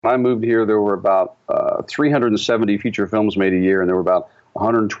I moved here, there were about 370 feature films made a year, and there were about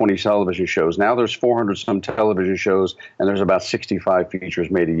 120 television shows. Now there's 400 some television shows, and there's about 65 features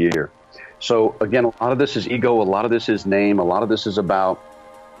made a year. So again, a lot of this is ego, a lot of this is name, a lot of this is about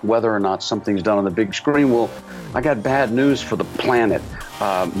whether or not something's done on the big screen. Well, I got bad news for the planet.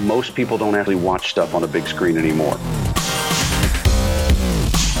 Most people don't actually watch stuff on a big screen anymore.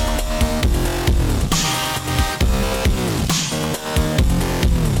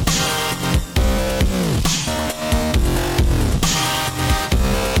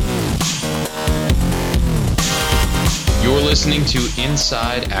 Listening to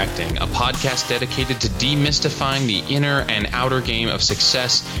Inside Acting, a podcast dedicated to demystifying the inner and outer game of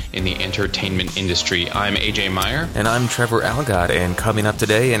success in the entertainment industry. I'm AJ Meyer. And I'm Trevor Algatt, and coming up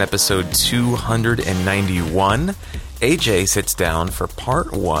today in episode 291, AJ sits down for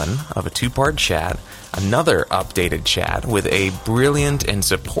part one of a two-part chat, another updated chat with a brilliant and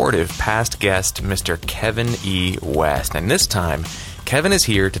supportive past guest, Mr. Kevin E. West. And this time, Kevin is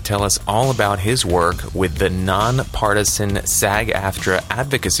here to tell us all about his work with the nonpartisan SAG-AFTRA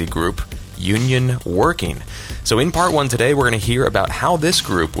advocacy group, Union Working. So in part one today, we're going to hear about how this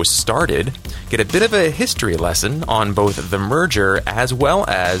group was started, get a bit of a history lesson on both the merger as well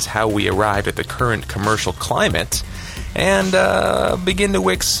as how we arrived at the current commercial climate, and begin to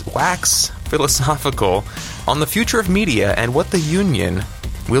wax philosophical on the future of media and what the union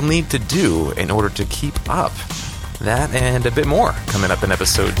will need to do in order to keep up. That and a bit more coming up in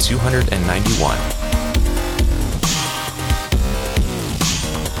episode 291.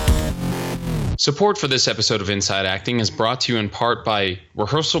 Support for this episode of Inside Acting is brought to you in part by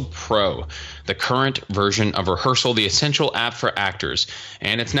Rehearsal Pro, the current version of Rehearsal, the essential app for actors.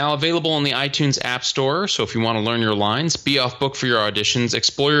 And it's now available in the iTunes App Store, so if you want to learn your lines, be off book for your auditions,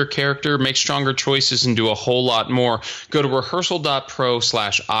 explore your character, make stronger choices, and do a whole lot more, go to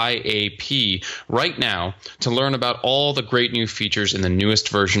rehearsal.pro/IAP right now to learn about all the great new features in the newest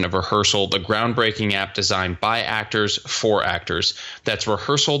version of Rehearsal, the groundbreaking app designed by actors for actors. That's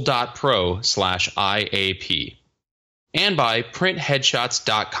rehearsal.pro/IAP. And by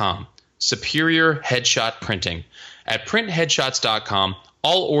printheadshots.com. Superior headshot printing. At printheadshots.com,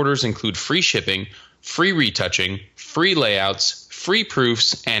 all orders include free shipping, free retouching, free layouts, free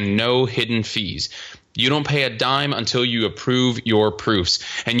proofs, and no hidden fees. You don't pay a dime until you approve your proofs.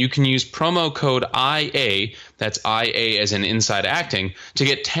 And you can use promo code IA, that's IA as in Inside Acting, to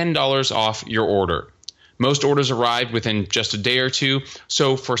get $10 off your order. Most orders arrive within just a day or two,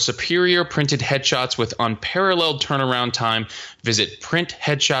 so for superior printed headshots with unparalleled turnaround time, visit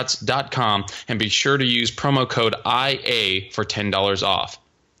printheadshots.com and be sure to use promo code IA for $10 off.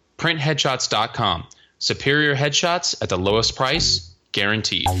 Printheadshots.com. Superior headshots at the lowest price,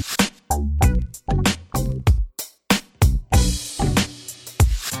 guaranteed.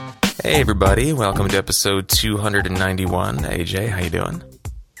 Hey everybody, welcome to episode 291. AJ, how you doing?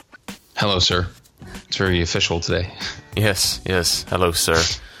 Hello, sir. It's very official today. Yes. Hello, sir.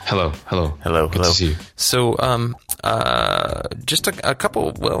 Hello. Good to see you. So, just a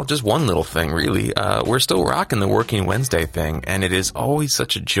couple, well, just one little thing, really. We're still rocking the Working Wednesday thing, and it is always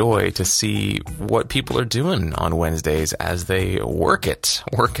such a joy to see what people are doing on Wednesdays as they work at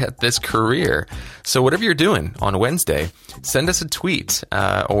this career. So whatever you're doing on Wednesday, send us a tweet,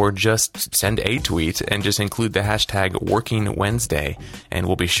 or just send a tweet and just include the hashtag Working Wednesday, and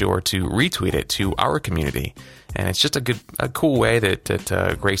we'll be sure to retweet it to our community. And it's just a cool way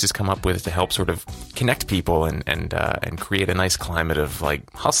that Grace has come up with to help sort of connect people and create a nice climate of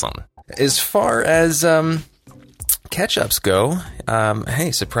like hustling. As far as catch-ups go,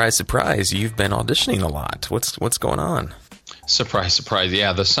 hey, surprise, you've been auditioning a lot. What's going on? Surprise.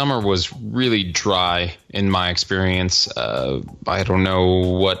 Yeah, the summer was really dry in my experience. I don't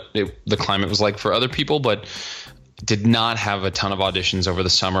know what the climate was like for other people, but did not have a ton of auditions over the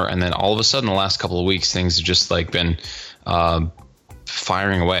summer, and then all of a sudden the last couple of weeks things have just like been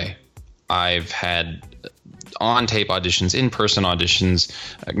firing away. I've had on-tape auditions, in-person auditions,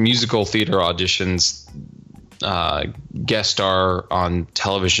 musical theater auditions, guest star on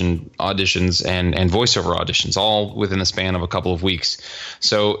television auditions, and voiceover auditions, all within the span of a couple of weeks.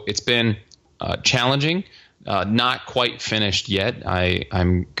 So it's been challenging. Not quite finished yet.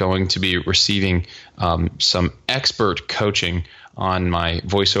 I'm going to be receiving some expert coaching on my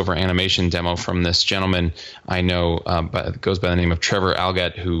voiceover animation demo from this gentleman I know, goes by the name of Trevor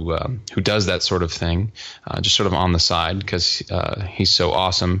Algatt, who does that sort of thing, just sort of on the side because he's so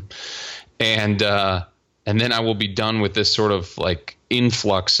awesome. And then I will be done with this sort of like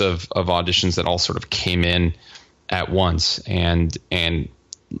influx of auditions that all sort of came in at once, and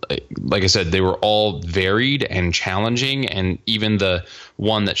like I said, they were all varied and challenging, and even the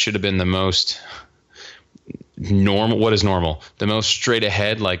one that should have been the most normal, what is normal? The most straight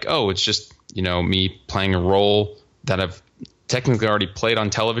ahead, like, oh, it's just, me playing a role that I've technically already played on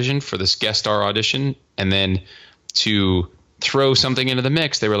television for this guest star audition, and then to throw something into the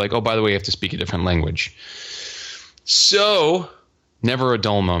mix, they were like, oh, by the way, you have to speak a different language. So never a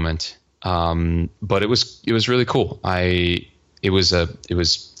dull moment. But it was really cool. It was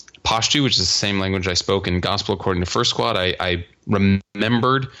Pashto, which is the same language I spoke in Gospel According to First Squad. I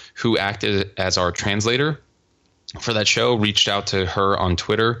remembered who acted as our translator for that show, reached out to her on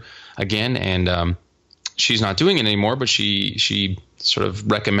Twitter again, and she's not doing it anymore, but she sort of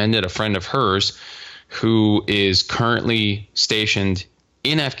recommended a friend of hers who is currently stationed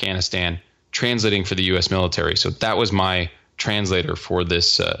in Afghanistan translating for the U.S. military. So that was my translator for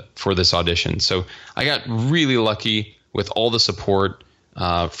this audition. So I got really lucky with all the support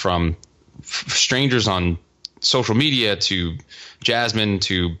from strangers on social media to Jasmine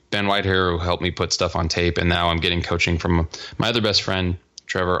to Ben Whitehair, who helped me put stuff on tape, and now I'm getting coaching from my other best friend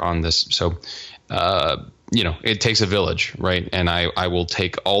Trevor on this. So it takes a village, right? And I will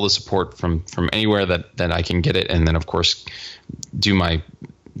take all the support from anywhere that I can get it, and then of course do my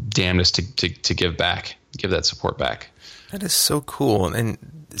damnedest to give that support back. That is so cool. And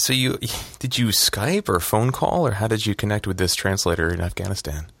so did you Skype or phone call, or how did you connect with this translator in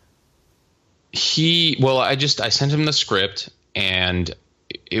Afghanistan? I sent him the script, and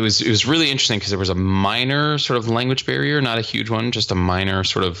it was really interesting because there was a minor sort of language barrier, not a huge one, just a minor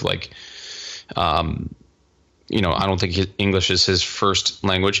sort of like, I don't think English is his first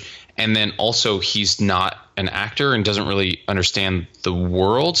language. And then also he's not an actor and doesn't really understand the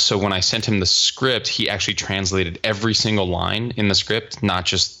world. So when I sent him the script, he actually translated every single line in the script, not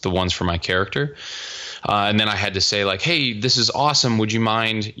just the ones for my character. And then I had to say like, hey, this is awesome. Would you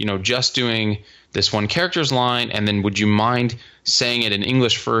mind, just doing this one character's line? And then would you mind saying it in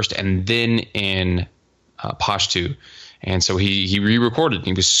English first and then in Pashto? And so he re-recorded.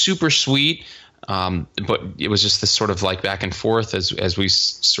 He was super sweet. But it was just this sort of like back and forth as we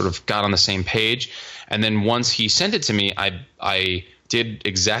sort of got on the same page. And then once he sent it to me, I did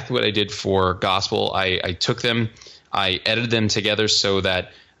exactly what I did for Gospel. I took them, I edited them together so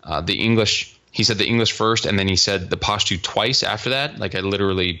that he said the English first, and then he said the Pashto twice after that. Like I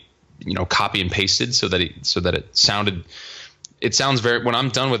literally, copy and pasted so that it sounded. It sounds very. When I'm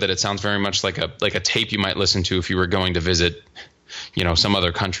done with it, it sounds very much like a tape you might listen to if you were going to visit, some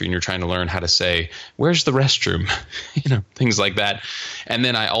other country and you're trying to learn how to say, where's the restroom? Things like that. And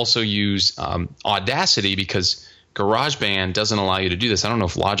then I also use Audacity because GarageBand doesn't allow you to do this. I don't know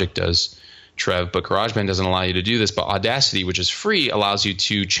if Logic does, Trev, but GarageBand doesn't allow you to do this. But Audacity, which is free, allows you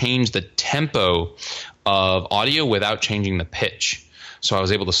to change the tempo of audio without changing the pitch. So I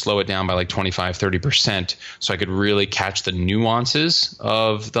was able to slow it down by like 25, 30% so I could really catch the nuances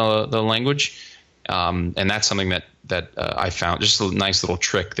of the language. And that's something that I found, just a nice little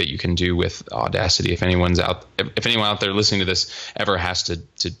trick that you can do with Audacity. If anyone out there listening to this ever has to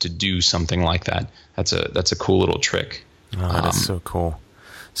do something like that, that's a cool little trick. Oh, that is so cool.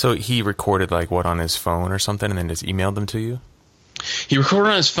 So he recorded like what on his phone or something, and then just emailed them to you? He recorded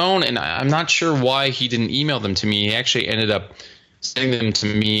on his phone, and I'm not sure why he didn't email them to me. He actually ended up sending them to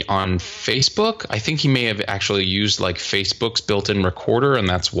me on Facebook. I think he may have actually used like Facebook's built-in recorder, and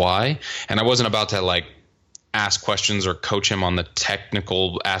that's why. And I wasn't about to like ask questions or coach him on the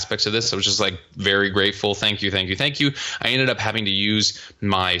technical aspects of this. I was just like very grateful. Thank you. I ended up having to use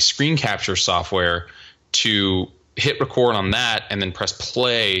my screen capture software to hit record on that and then press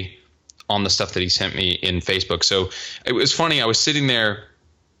play on the stuff that he sent me in Facebook. So it was funny. I was sitting there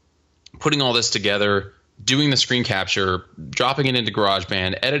putting all this together, doing the screen capture, dropping it into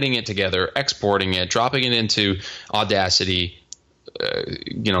GarageBand, editing it together, exporting it, dropping it into Audacity,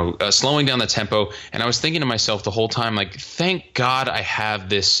 slowing down the tempo. And I was thinking to myself the whole time, like, thank God I have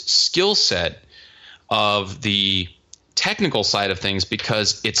this skill set of the technical side of things,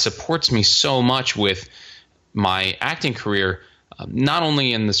 because it supports me so much with my acting career, not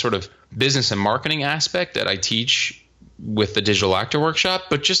only in the sort of business and marketing aspect that I teach with the Digital Actor Workshop,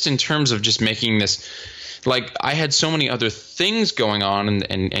 but just in terms of just making this. Like I had so many other things going on,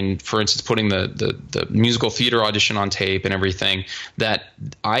 and for instance, putting the musical theater audition on tape and everything, that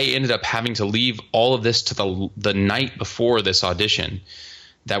I ended up having to leave all of this to the night before this audition.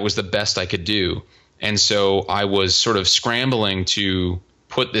 That was the best I could do. And so I was sort of scrambling to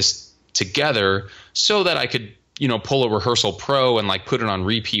put this together so that I could, pull a Rehearsal Pro and like put it on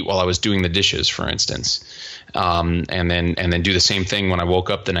repeat while I was doing the dishes, for instance. And then do the same thing when I woke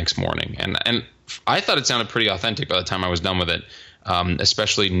up the next morning. And I thought it sounded pretty authentic by the time I was done with it.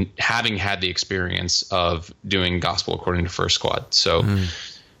 especially having had the experience of doing Gospel According to First Squad. So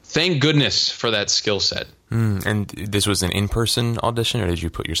thank goodness for that skill set. And this was an in-person audition, or did you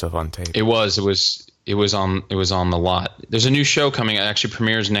put yourself on tape? It was on the lot. There's a new show coming. It actually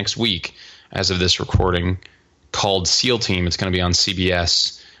premieres next week as of this recording, called SEAL Team. It's going to be on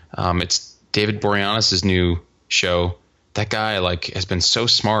CBS. It's David Boreanaz's new show. That guy has been so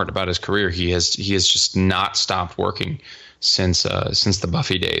smart about his career. He has just not stopped working since the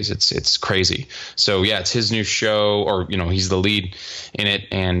Buffy days. It's crazy. So yeah, it's his new show, or he's the lead in it,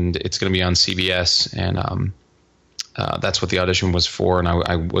 and it's going to be on CBS. And that's what the audition was for. And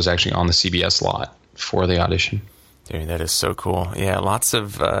I was actually on the CBS lot for the audition. Dude, that is so cool. Yeah, lots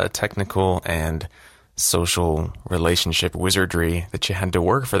of technical and social relationship wizardry that you had to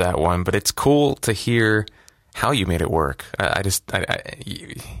work for that one. But it's cool to hear how you made it work.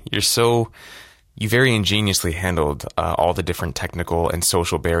 You very ingeniously handled all the different technical and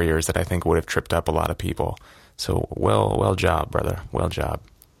social barriers that I think would have tripped up a lot of people. So well job, brother. Well job.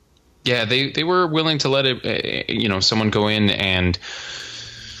 Yeah, they were willing to let it, someone go in and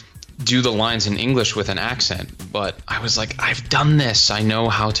do the lines in English with an accent. But I was like, I've done this. I know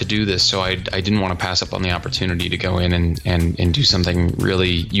how to do this. So I didn't want to pass up on the opportunity to go in and do something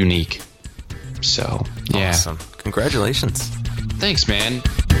really unique. So, yeah. Awesome. Congratulations. Thanks, man.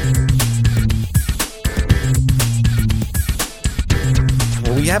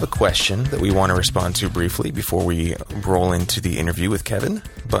 Well, we have a question that we want to respond to briefly before we roll into the interview with Kevin.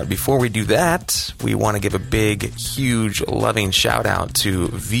 But before we do that, we want to give a big, huge, loving shout out to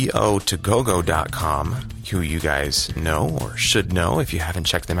vo2gogo.com, who you guys know or should know. If you haven't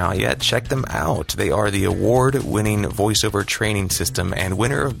checked them out yet, check them out. They are the award-winning voiceover training system and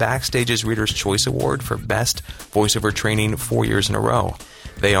winner of Backstage's Reader's Choice Award for Best Voiceover Training 4 years in a row.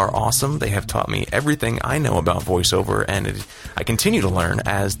 They are awesome. They have taught me everything I know about voiceover, and I continue to learn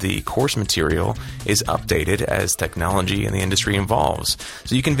as the course material is updated as technology and the industry evolves.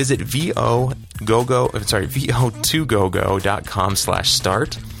 So you can visit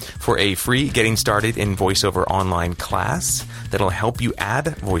vo2gogo.com/start for a free Getting Started in Voiceover online class that'll help you add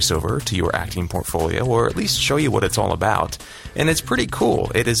voiceover to your acting portfolio, or at least show you what it's all about. And it's pretty cool.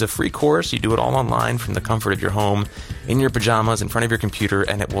 It is a free course. You do it all online from the comfort of your home, in your pajamas, in front of your computer,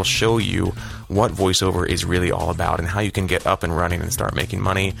 and it will show you what voiceover is really all about and how you can get up and running and start making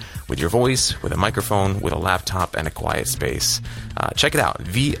money with your voice, with a microphone, with a laptop, and a quiet space. Check it out.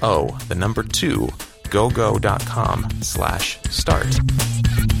 vo2gogo.com/start.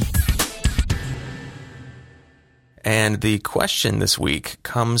 And the question this week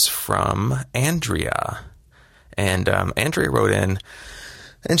comes from Andrea. And Andrea wrote in,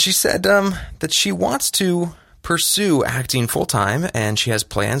 and she said that she wants to pursue acting full-time, and she has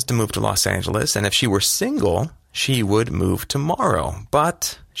plans to move to Los Angeles, and if she were single, she would move tomorrow.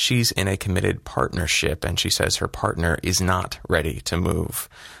 But she's in a committed partnership, and she says her partner is not ready to move.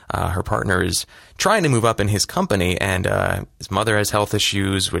 Her partner is trying to move up in his company, and his mother has health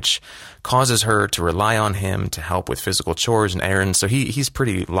issues, which causes her to rely on him to help with physical chores and errands. So he's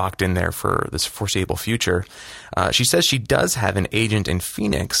pretty locked in there for this foreseeable future. She says she does have an agent in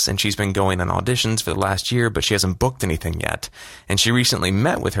Phoenix, and she's been going on auditions for the last year, but she hasn't booked anything yet. And she recently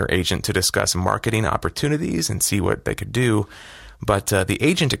met with her agent to discuss marketing opportunities and see what they could do. But the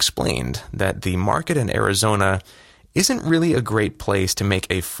agent explained that the market in Arizona isn't really a great place to make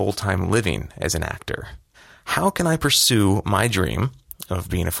a full-time living as an actor. How can I pursue my dream of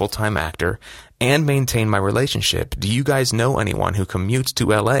being a full-time actor and maintain my relationship? Do you guys know anyone who commutes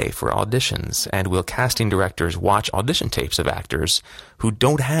to LA for auditions? And will casting directors watch audition tapes of actors who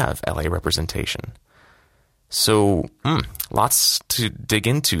don't have LA representation? So, lots to dig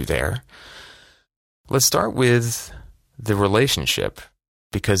into there. Let's start with the relationship,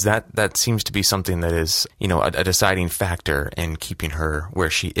 because that seems to be something that is, a deciding factor in keeping her where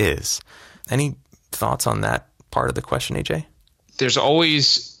she is. Any thoughts on that part of the question, AJ? There's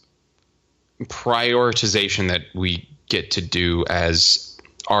always prioritization that we get to do as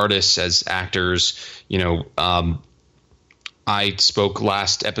artists, as actors. I spoke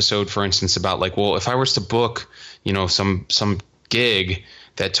last episode, for instance, about if I was to book, some gig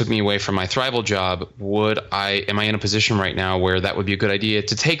that took me away from my Thrival job, am I in a position right now where that would be a good idea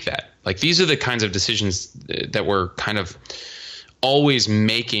to take that? These are the kinds of decisions that we're kind of always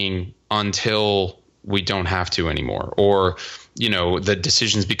making until we don't have to anymore. Or, the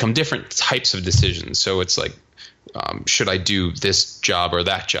decisions become different types of decisions. So it's should I do this job or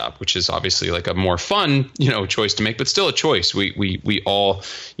that job, which is obviously a more fun, choice to make, but still a choice. We all,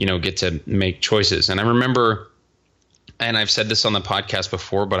 get to make choices. And I remember and I've said this on the podcast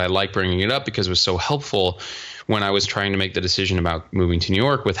before, but I like bringing it up because it was so helpful when I was trying to make the decision about moving to New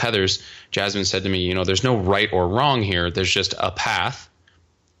York with Heathers. Jasmine said to me, there's no right or wrong here. There's just a path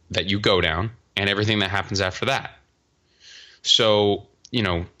that you go down and everything that happens after that. So,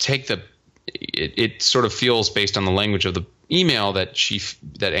 it sort of feels, based on the language of the email, that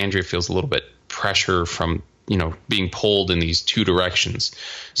Andrea feels a little bit pressure from, being pulled in these two directions,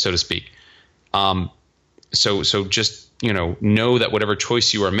 so to speak. So just, know that whatever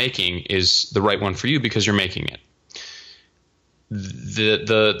choice you are making is the right one for you because you're making it.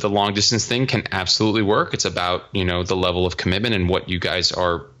 The long distance thing can absolutely work. It's about, the level of commitment and what you guys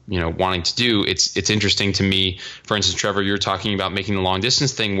are, wanting to do. It's interesting to me, for instance, Trevor, you're talking about making the long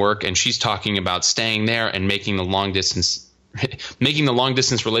distance thing work, and she's talking about staying there and making the long distance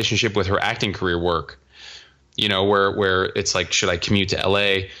relationship with her acting career work. Where it's like, should I commute to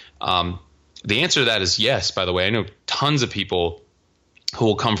LA? The answer to that is yes. By the way, I know tons of people who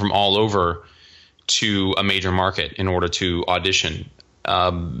will come from all over to a major market in order to audition. We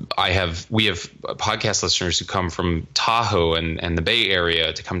have podcast listeners who come from Tahoe and the Bay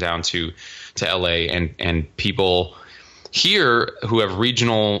Area to come down to LA, and people here who have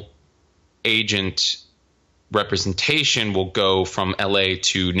regional agent representation will go from LA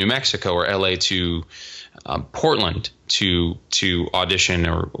to New Mexico or LA to Portland to audition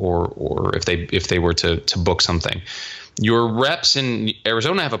or if they were to book something. Your reps in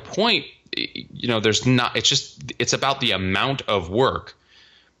Arizona have a point. There's not. It's about the amount of work.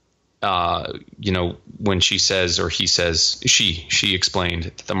 When she says, or he says, she explained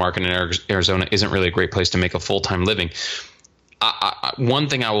that the market in Arizona isn't really a great place to make a full-time living. One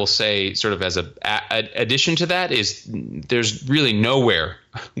thing I will say, sort of as a addition to that, is there's really nowhere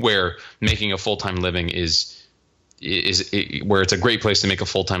where making a full-time living is where it's a great place to make a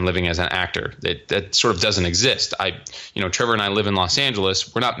full-time living as an actor. That sort of doesn't exist. Trevor and I live in Los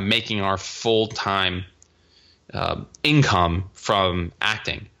Angeles. We're not making our full-time income from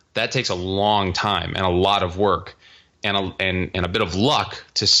acting. That takes a long time and a lot of work and a bit of luck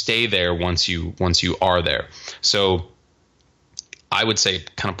to stay there once you are there. So I would say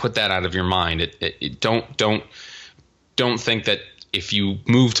kind of put that out of your mind. Don't think that if you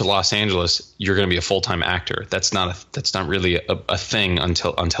move to Los Angeles you're going to be a full-time actor. That's not really a thing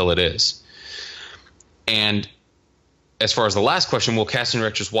until it is. And as far as the last question, will casting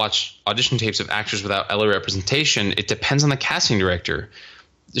directors watch audition tapes of actors without LA representation? It depends on the casting director.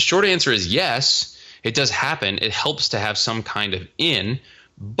 The short answer is yes, it does happen. It helps to have some kind of in.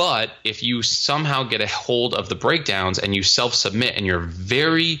 But if you somehow get a hold of the breakdowns and you self-submit and you're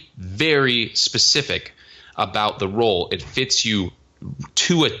very, very specific about the role, it fits you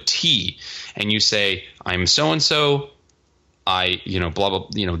to a T, and you say, I'm so-and-so, blah, blah,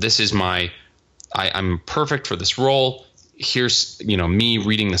 this is I'm perfect for this role. Here's, me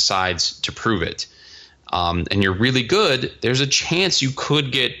reading the sides to prove it. And you're really good, there's a chance you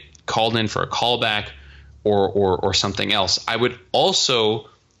could get called in for a callback or something else. I would also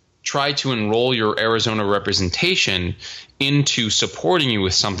try to enroll your Arizona representation into supporting you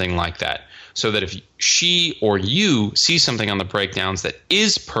with something like that, so that if she or you see something on the breakdowns that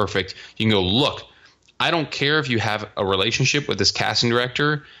is perfect, you can go, look, I don't care if you have a relationship with this casting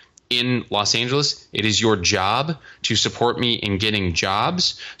director in Los Angeles. It is your job to support me in getting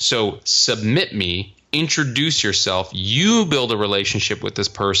jobs. So submit me, introduce yourself, you build a relationship with this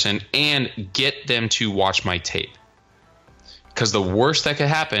person, and get them to watch my tape. Because the worst that could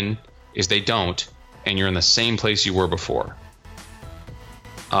happen is they don't, and you're in the same place you were before.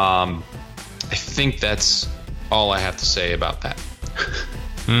 I think that's all I have to say about that.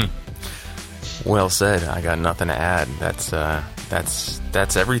 Well said. I got nothing to add.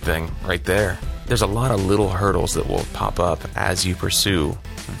 That's everything right there. There's a lot of little hurdles that will pop up as you pursue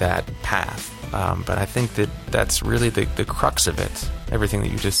that path. But I think that's really the crux of it. Everything that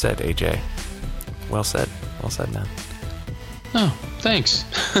you just said, AJ. Well said. Well said, man. Oh, thanks.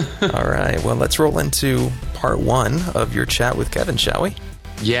 All right. Well, let's roll into part one of your chat with Kevin, shall we?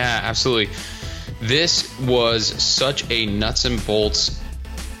 Yeah, absolutely. This was such a nuts and bolts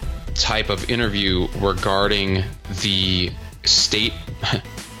type of interview regarding the state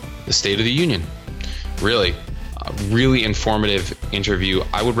of the union. Really. A really informative interview.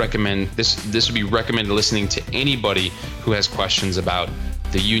 I would recommend this would be recommended listening to anybody who has questions about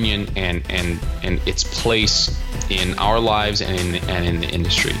the union and its place in our lives and in the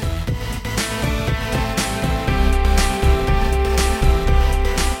industry.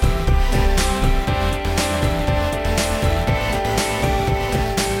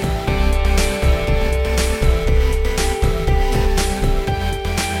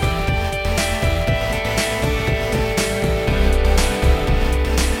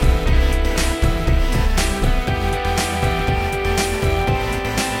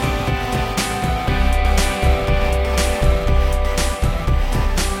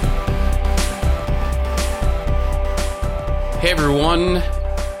 Hey everyone,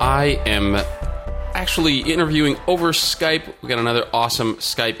 I am actually interviewing over Skype. We got another awesome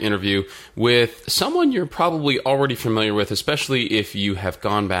Skype interview with someone you're probably already familiar with, especially if you have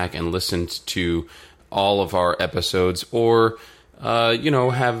gone back and listened to all of our episodes or,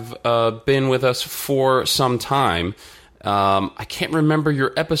 have been with us for some time. I can't remember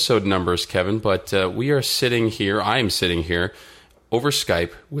your episode numbers, Kevin, but I am sitting here over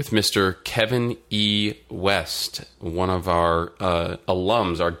Skype with Mr. Kevin E. West, one of our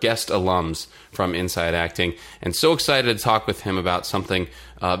alums, our guest alums from Inside Acting, and so excited to talk with him about something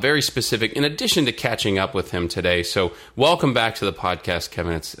very specific, in addition to catching up with him today. So welcome back to the podcast,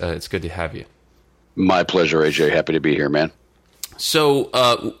 Kevin. It's good to have you. My pleasure, AJ. Happy to be here, man. So,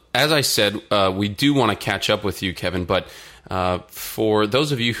 as I said, we do want to catch up with you, Kevin, but for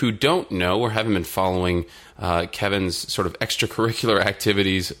those of you who don't know or haven't been following Kevin's sort of extracurricular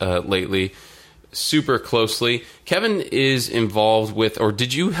activities lately super closely, Kevin is involved with, or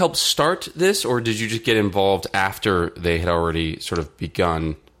did you help start this, or did you just get involved after they had already sort of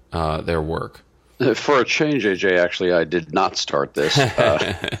begun their work? For a change, AJ, actually, I did not start this.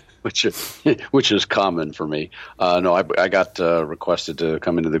 Which is common for me. No, I got requested to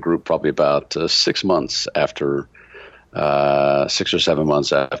come into the group probably about 6 months after, 6 or 7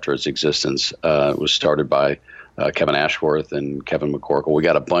 months after its existence. It was started by Kevin Ashworth and Kevin McCorkle. We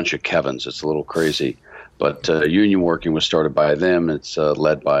got a bunch of Kevins. It's a little crazy. But Union Working was started by them. It's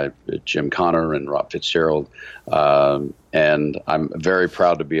led by Jim Connor and Rob Fitzgerald. And I'm very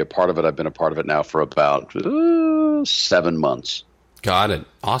proud to be a part of it. I've been a part of it now for about 7 months. Got it.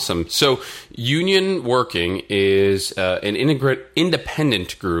 Awesome. So Union Working is an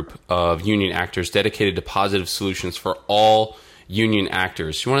independent group of union actors dedicated to positive solutions for all union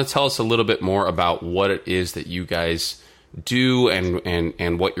actors. You want to tell us a little bit more about what it is that you guys do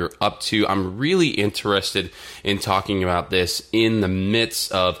and what you're up to? I'm really interested in talking about this in the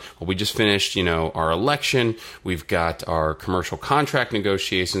midst of, well, we just finished, our election. We've got our commercial contract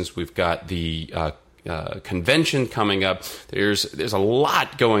negotiations. We've got the convention coming up. There's a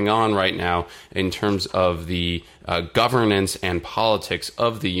lot going on right now in terms of the governance and politics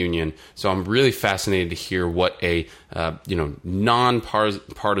of the union. So I'm really fascinated to hear what a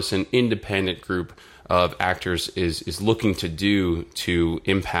non-partisan independent group of actors is looking to do to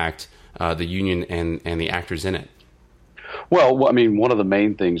impact the union and the actors in it. Well, I mean, one of the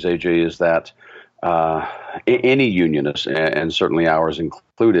main things, AJ, is that any unionist, and certainly ours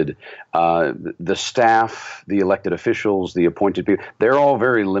included, the staff, the elected officials, the appointed people, they're all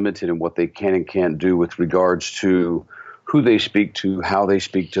very limited in what they can and can't do with regards to who they speak to, how they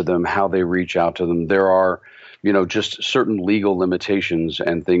speak to them, how they reach out to them. There are, just certain legal limitations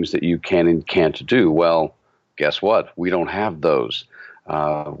and things that you can and can't do. Well, guess what? We don't have those.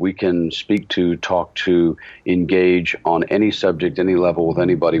 We can speak to, talk to, engage on any subject, any level with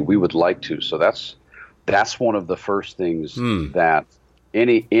anybody we would like to. So that's one of the first things that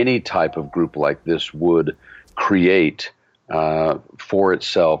any type of group like this would create for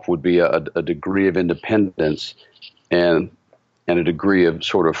itself would be a degree of independence and a degree of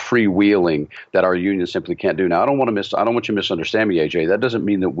sort of freewheeling that our union simply can't do. Now, I don't want you to misunderstand me, AJ. That doesn't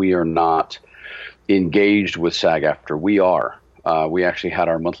mean that we are not engaged with SAG-AFTRA. We are. We actually had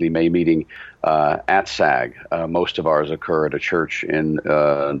our monthly May meeting at SAG. Most of ours occur at a church in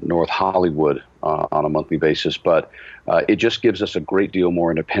North Hollywood on a monthly basis, but it just gives us a great deal more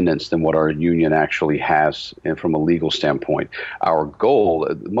independence than what our union actually has, and from a legal standpoint. Our goal,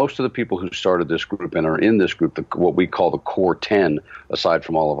 most of the people who started this group and are in this group, what we call the Core 10, aside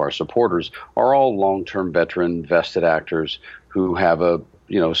from all of our supporters, are all long-term veteran vested actors who have a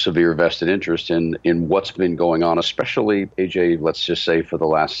severe vested interest in what's been going on, especially, AJ, let's just say for the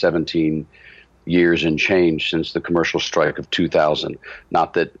last 17 years and change since the commercial strike of 2000.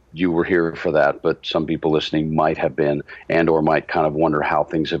 Not that you were here for that, but some people listening might have been and or might kind of wonder how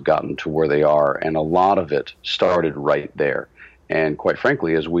things have gotten to where they are. And a lot of it started right there. And quite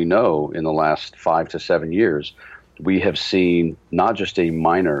frankly, as we know, in the last 5 to 7 years, we have seen not just a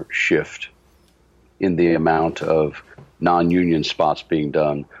minor shift in the amount of non-union spots being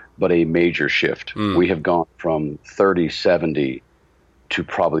done, but a major shift. We have gone from 30-70 to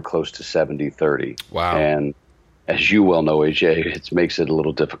probably close to 70-30. Wow. And as you well know, AJ, it makes it a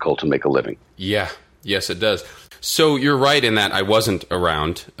little difficult to make a living. Yeah. Yes, it does. So you're right in that I wasn't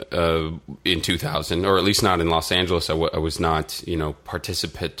around in 2000, or at least not in Los Angeles. I was not,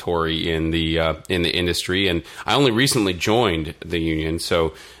 participatory in the industry, and I only recently joined the union.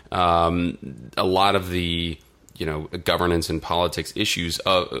 So a lot of the governance and politics issues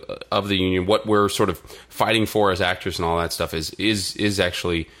of the union, what we're sort of fighting for as actors and all that stuff is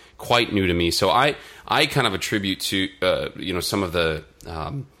actually quite new to me. So I kind of attribute to some of the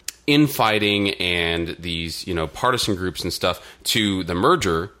infighting and these partisan groups and stuff to the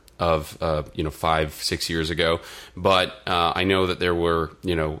merger of 5-6 years ago. But I know that there were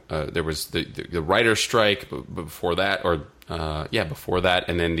there was the writer's strike before that, before that,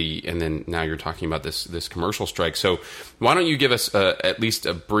 and then now you're talking about this commercial strike. So why don't you give us at least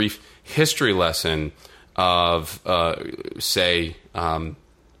a brief history lesson of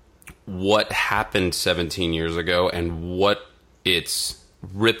what happened 17 years ago and what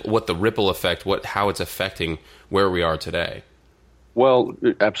the ripple effect, how it's affecting where we are today. Well,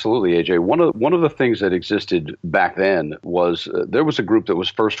 absolutely, AJ. One of the things that existed back then was there was a group that was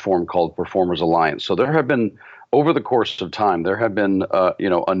first formed called Performers Alliance. So there have been, over the course of time, there have been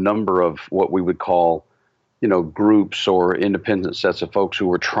a number of what we would call groups or independent sets of folks who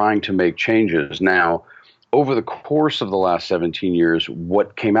were trying to make changes. Now, over the course of the last 17 years,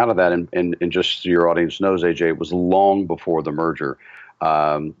 what came out of that, and just so your audience knows, AJ, it was long before the merger.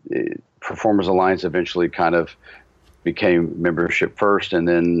 Performers Alliance eventually kind of became Membership First, and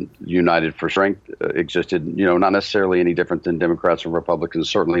then United for Strength existed, not necessarily any different than Democrats and Republicans,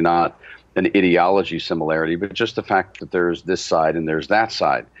 certainly not an ideology similarity, but just the fact that there's this side and there's that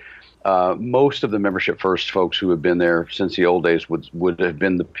side. Most of the Membership First folks who have been there since the old days would have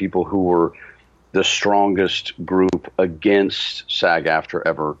been the people who were the strongest group against SAG-AFTRA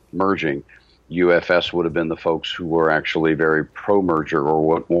ever merging. UFS would have been the folks who were actually very pro-merger, or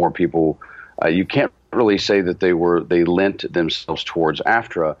what more people, you can't really say that they lent themselves towards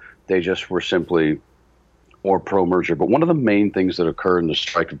AFTRA. They just were simply more pro-merger. But one of the main things that occurred in the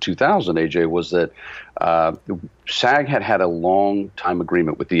strike of 2000, AJ, was that SAG had a long time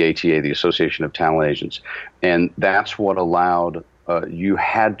agreement with the ATA, the Association of Talent Agents, and that's what allowed you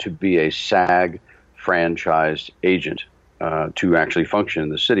had to be a SAG franchised agent to actually function in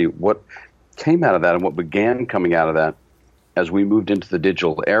the city. What came out of that, and what began coming out of that as we moved into the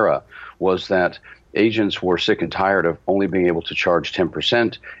digital era, was that agents were sick and tired of only being able to charge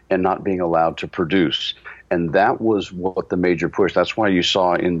 10% and not being allowed to produce. And that was what the major push. That's why you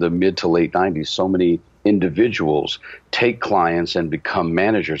saw in the mid to late 90s so many individuals take clients and become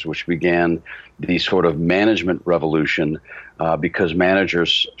managers, which began the sort of management revolution, because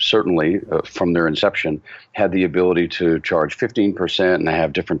managers certainly from their inception had the ability to charge 15% and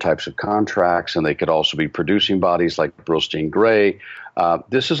have different types of contracts, and they could also be producing bodies like Brillstein Gray.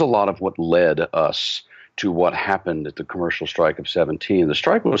 This is a lot of what led us to what happened at the commercial strike of 17. The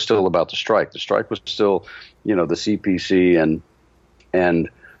strike was still about the strike. The strike was still, the CPC and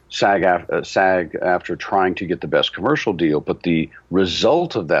SAG after trying to get the best commercial deal. But the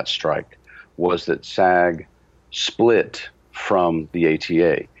result of that strike was that SAG split from the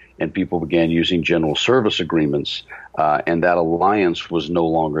ATA, and people began using general service agreements, and that alliance was no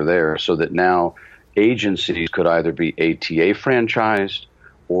longer there, so that now agencies could either be ATA franchised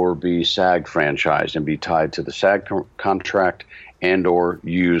or be SAG franchised and be tied to the SAG contract and or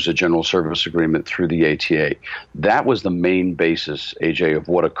use a general service agreement through the ATA. That was the main basis, AJ, of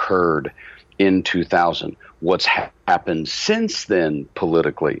what occurred in 2000. What's happened since then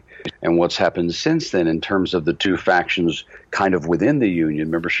politically, and what's happened since then in terms of the two factions kind of within the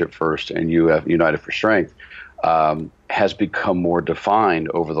union, Membership First and United for Strength, has become more defined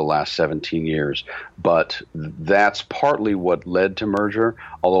over the last 17 years. But that's partly what led to merger,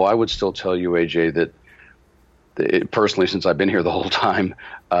 although I would still tell you, AJ, that personally, since I've been here the whole time,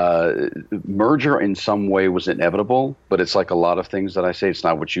 merger in some way was inevitable, but it's like a lot of things that I say. It's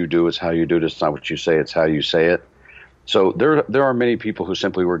not what you do, it's how you do it. It's not what you say, it's how you say it. So there are many people who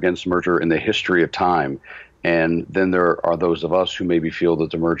simply were against merger in the history of time. And then there are those of us who maybe feel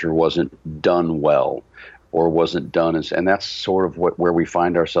that the merger wasn't done well or wasn't done. And that's sort of where we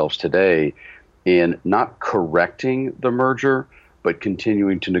find ourselves today, in not correcting the merger, but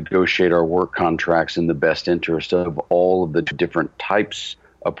continuing to negotiate our work contracts in the best interest of all of the different types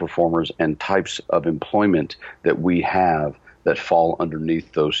of performers and types of employment that we have that fall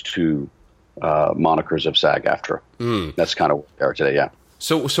underneath those two monikers of SAG-AFTRA. That's kind of where we are today, yeah.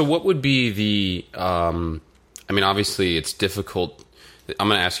 So what would be the, obviously it's difficult. I'm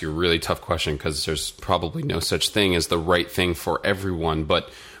going to ask you a really tough question because there's probably no such thing as the right thing for everyone, but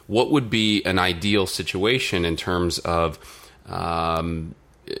what would be an ideal situation in terms of moving?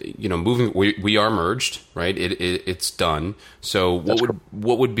 We are merged, right? It's done. So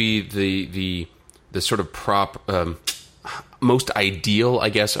what would be the sort of most ideal, I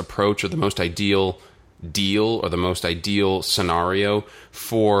guess, approach, or the most ideal deal, or the most ideal scenario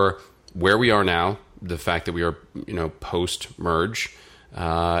for where we are now, the fact that we are, post merge,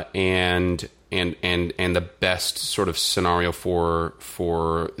 and the best sort of scenario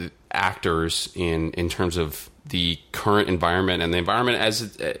for actors in terms of the current environment and the environment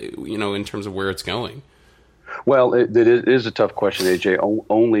as in terms of where it's going? Well, it is a tough question, AJ,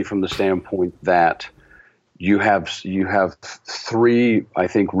 only from the standpoint that you have three, I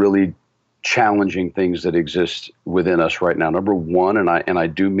think, really challenging things that exist within us right now. Number one, and I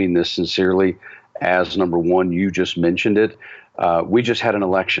do mean this sincerely, as number one, you just mentioned it. We just had an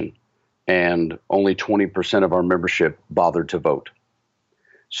election, and only 20% of our membership bothered to vote.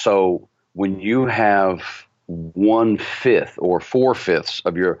 So when you have 1/5 or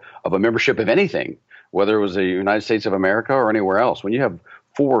 4/5 of a membership of anything, whether it was the United States of America or anywhere else, when you have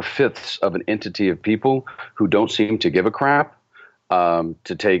 4/5 of an entity of people who don't seem to give a crap,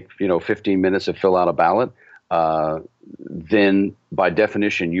 to take 15 minutes to fill out a ballot, then by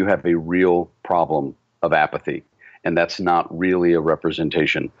definition you have a real problem of apathy, and that's not really a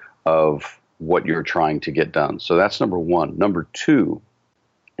representation of what you're trying to get done. So that's number one. Number two,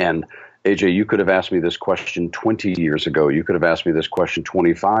 and AJ, you could have asked me this question 20 years ago. You could have asked me this question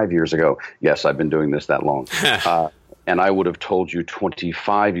 25 years ago. Yes, I've been doing this that long. And I would have told you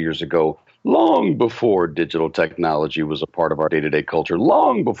 25 years ago, long before digital technology was a part of our day-to-day culture,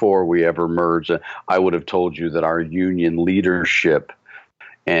 long before we ever merged, I would have told you that our union leadership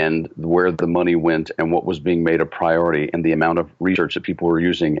and where the money went and what was being made a priority and the amount of research that people were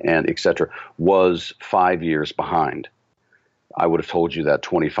using and et cetera was 5 years behind. I would have told you that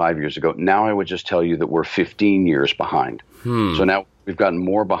 25 years ago. Now I would just tell you that we're 15 years behind. So now we've gotten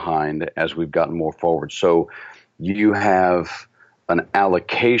more behind as we've gotten more forward. So you have an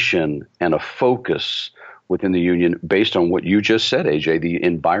allocation and a focus within the union based on what you just said, AJ, the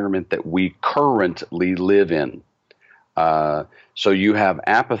environment that we currently live in. So you have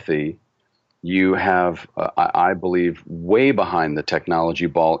apathy. You have, I believe, way behind the technology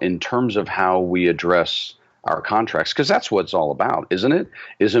ball in terms of how we address our contracts, because that's what it's all about, isn't it?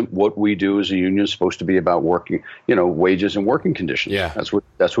 Isn't what we do as a union supposed to be about working, wages and working conditions? Yeah.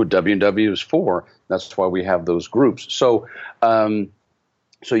 That's what W&W is for. That's why we have those groups. So,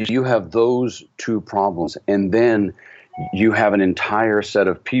 so you have those two problems, and then you have an entire set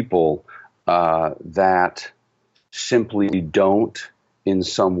of people that simply don't, in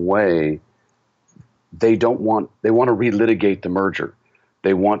some way, they want to relitigate the merger.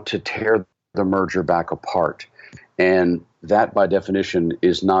 They want to tear the merger back apart. And that, by definition,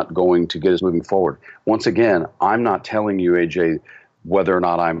 is not going to get us moving forward. Once again, I'm not telling you, AJ, whether or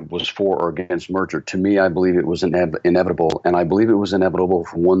not I was for or against merger. To me, I believe it was inevitable, and I believe it was inevitable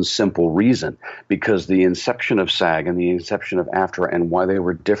for one simple reason, because the inception of SAG and the inception of AFTRA and why they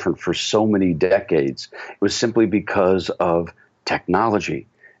were different for so many decades was simply because of technology.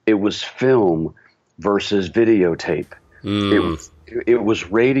 It was film versus videotape. It was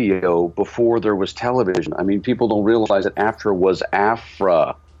radio before there was television. I mean, people don't realize that AFTRA was AFRA.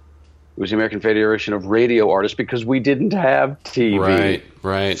 It was the American Federation of Radio Artists, because we didn't have TV.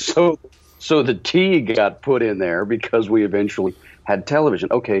 Right. So the T got put in there because we eventually had television.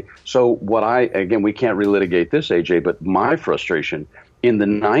 Okay, so we can't relitigate this, AJ, but my frustration in the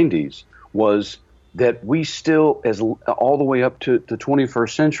 90s was that we still, all the way up to the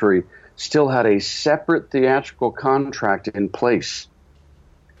 21st century, still had a separate theatrical contract in place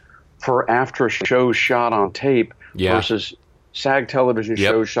for AFTRA shows shot on tape versus SAG television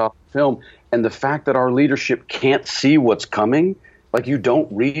shows shot on film. And the fact that our leadership can't see what's coming, like you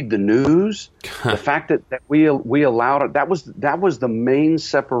don't read the news, the fact that we allowed it, that was the main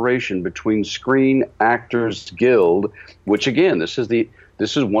separation between Screen Actors Guild, which again, this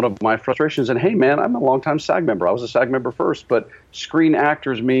is one of my frustrations. And hey, man, I'm a longtime SAG member. I was a SAG member first, but Screen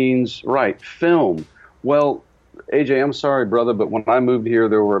Actors means, film. Well, AJ, I'm sorry, brother, but when I moved here,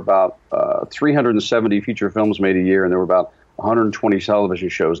 there were about 370 feature films made a year, and there were about 120 television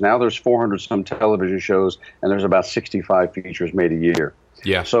shows. Now there's 400 some television shows, and there's about 65 features made a year.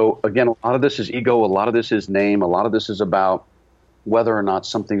 Yeah. So again, a lot of this is ego. A lot of this is name. A lot of this is about whether or not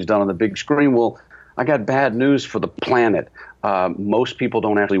something's done on the big screen. Well, I got bad news for the planet. Most people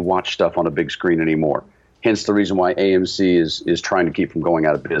don't actually watch stuff on a big screen anymore. Hence the reason why AMC is trying to keep from going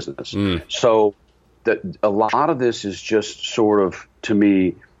out of business. So a lot of this is just sort of, to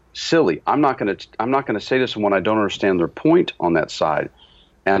me, silly. I'm not going to say this when I don't understand their point on that side.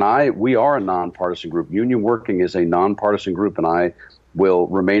 And we are a nonpartisan group. Union Working is a nonpartisan group, and I will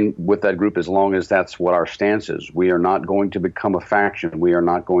remain with that group as long as that's what our stance is. We are not going to become a faction. We are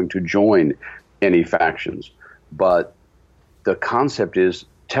not going to join any factions. But the concept is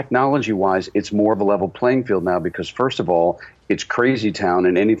technology-wise, it's more of a level playing field now because, first of all, it's crazy town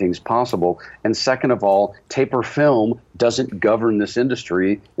and anything's possible. And second of all, taper film doesn't govern this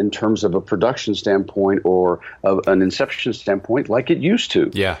industry in terms of a production standpoint or of an inception standpoint like it used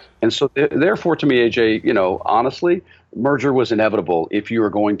to. Yeah. And so therefore, to me, AJ, honestly, merger was inevitable if you were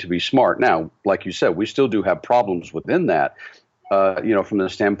going to be smart. Now, like you said, we still do have problems within that, from the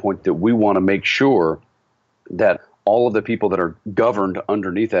standpoint that we want to make sure that all of the people that are governed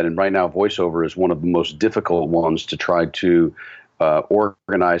underneath that, and right now VoiceOver is one of the most difficult ones to try to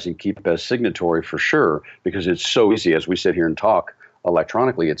organize and keep as signatory for sure, because it's so easy, as we sit here and talk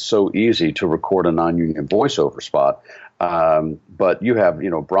electronically, it's so easy to record a non-union voiceover spot. But you have,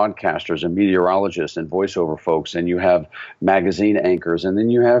 broadcasters and meteorologists and voiceover folks, and you have magazine anchors, and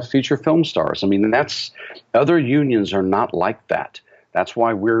then you have feature film stars. I mean, other unions are not like that. That's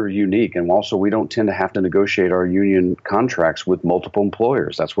why we're unique. And also, we don't tend to have to negotiate our union contracts with multiple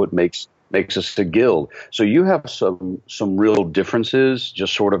employers. That's what makes us a guild. So you have some real differences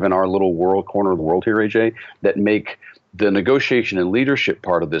just sort of in our little corner of the world here, AJ, that make the negotiation and leadership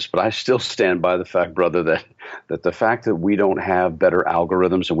part of this. But I still stand by the fact, brother, that the fact that we don't have better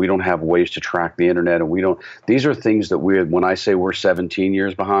algorithms and we don't have ways to track the internet, and these are things that when I say we're 17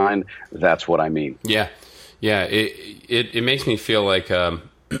 years behind, that's what I mean. Yeah. Yeah, it makes me feel like that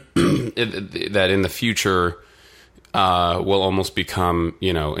in the future will almost become,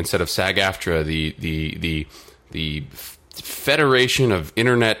 instead of SAG-AFTRA, the Federation of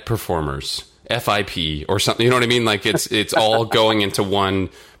Internet Performers, FIP or something. You know what I mean? Like it's all going into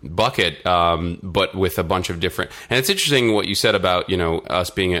one bucket, but with a bunch of different. And it's interesting what you said about us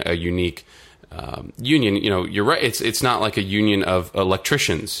being a unique union. You're right. It's not like a union of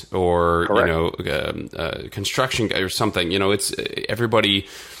electricians or construction guy or something. It's everybody.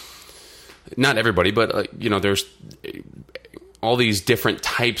 Not everybody, but there's all these different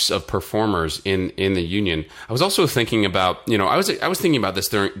types of performers in the union. I was also thinking about I was thinking about this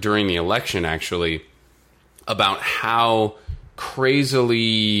during the election, actually, about how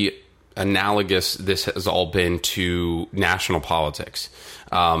crazily analogous this has all been to national politics.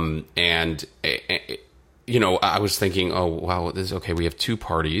 I was thinking, oh, wow, this is okay. We have two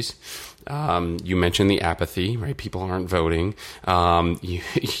parties. You mentioned the apathy, right? People aren't voting.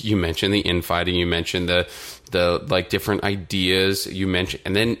 You mentioned the infighting. You mentioned the like different ideas. You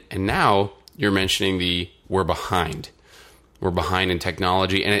mentioned, and now you're mentioning we're behind. We're behind in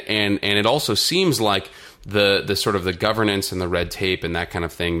technology, and it also seems like the sort of the governance and the red tape and that kind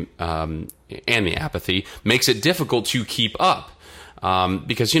of thing, and the apathy makes it difficult to keep up.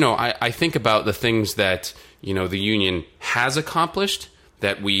 Because, I think about the things that, the union has accomplished,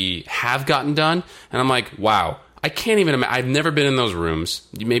 that we have gotten done. And I'm like, wow, I can't even imagine. I've never been in those rooms.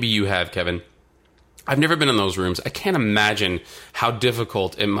 Maybe you have, Kevin. I've never been in those rooms. I can't imagine how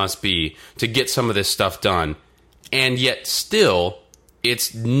difficult it must be to get some of this stuff done. And yet still,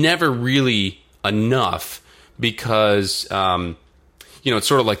 it's never really enough because, it's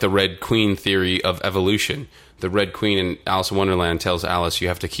sort of like the Red Queen theory of evolution. The Red Queen in Alice in Wonderland tells Alice you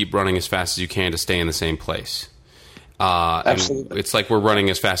have to keep running as fast as you can to stay in the same place. Absolutely. And it's like we're running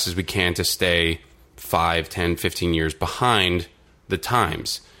as fast as we can to stay 5, 10, 15 years behind the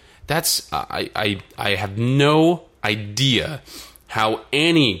times. That's I have no idea how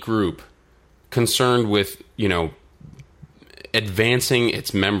any group concerned with, advancing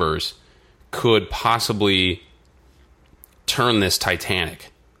its members could possibly turn this Titanic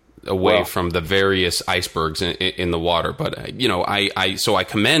away from the various icebergs in the water. But, I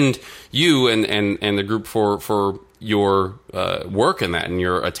commend you and the group for your work in that and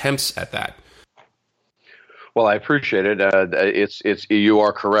your attempts at that. Well, I appreciate it. You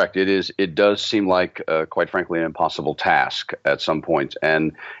are correct. It does seem like, quite frankly, an impossible task at some point.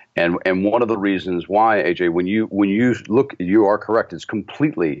 And one of the reasons why, AJ, when you look, you are correct. It's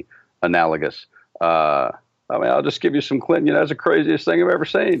completely analogous. I'll just give you some Clinton. That's the craziest thing I've ever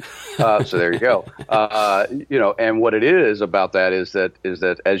seen. So there you go. And what it is about that is that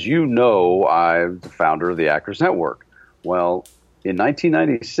as I'm the founder of the Actors Network. Well, in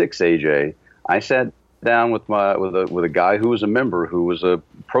 1996, AJ, I sat down with a guy who was a member, who was a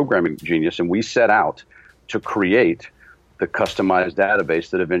programming genius, and we set out to create the customized database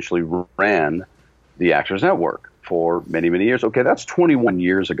that eventually ran the Actors Network for many, many years. Okay, that's 21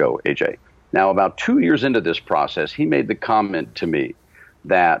 years ago, AJ. Now, about 2 years into this process, he made the comment to me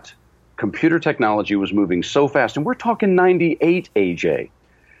that computer technology was moving so fast, and we're talking 98, AJ.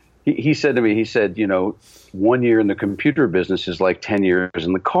 He said to me, 1 year in the computer business is like 10 years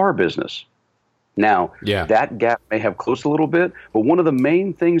in the car business. Now, that gap may have closed a little bit, but one of the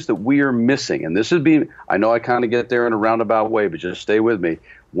main things that we are missing, and I know I kind of get there in a roundabout way, but just stay with me.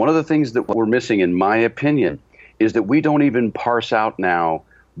 One of the things that we're missing, in my opinion, is that we don't even parse out now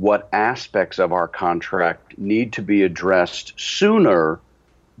what aspects of our contract need to be addressed sooner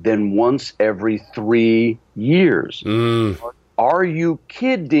than once every 3 years. Are you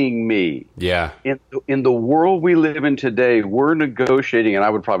kidding me? Yeah. In the world we live in today, we're negotiating, and I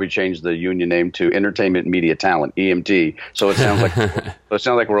would probably change the union name to Entertainment Media Talent, EMT. So it sounds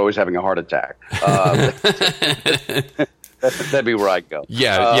like we're always having a heart attack. That'd be where I'd go.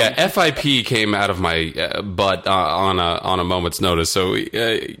 Yeah. FIP came out of my butt on a moment's notice. So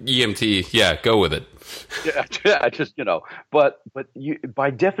EMT, yeah, go with it. Yeah, just, but you, by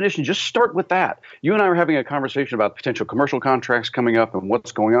definition, just start with that. You and I are having a conversation about potential commercial contracts coming up and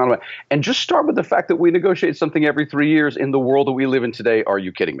what's going on, and just start with the fact that we negotiate something every 3 years in the world that we live in today. Are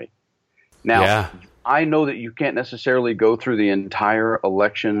you kidding me? Now, I know that you can't necessarily go through the entire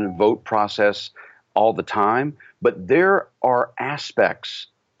election vote process all the time, but there are aspects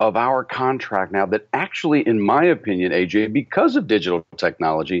of our contract now that actually, in my opinion, AJ, because of digital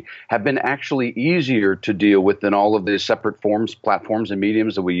technology, have been actually easier to deal with than all of the separate forms, platforms, and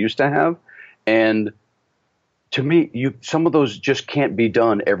mediums that we used to have. And to me, some of those just can't be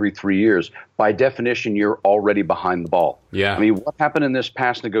done every 3 years. By definition, you're already behind the ball. Yeah. I mean, what happened in this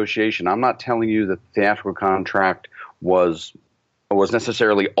past negotiation? I'm not telling you that the theatrical contract was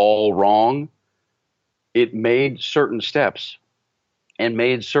necessarily all wrong. It made certain steps and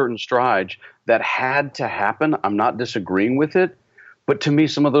made certain strides that had to happen. I'm not disagreeing with it, but to me,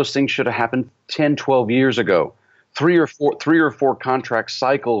 some of those things should have happened 10, 12 years ago, three or four contract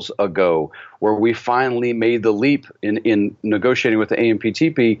cycles ago, where we finally made the leap in negotiating with the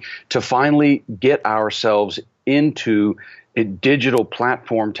AMPTP to finally get ourselves into a digital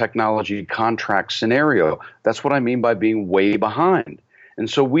platform technology contract scenario. That's what I mean by being way behind. And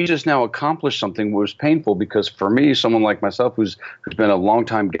so we just now accomplished something that was painful, because for me, someone like myself who's been a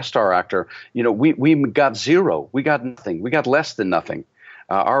longtime guest star actor, we got zero. We got nothing. We got less than nothing.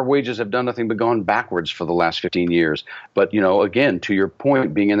 Our wages have done nothing but gone backwards for the last 15 years. But, again, to your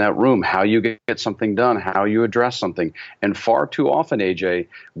point, being in that room, how you get something done, how you address something. And far too often, AJ,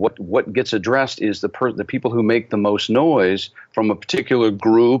 what gets addressed is the people who make the most noise from a particular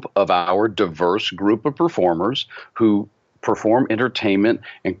group of our diverse group of performers who perform entertainment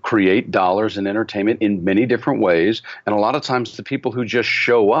and create dollars in entertainment in many different ways. And a lot of times the people who just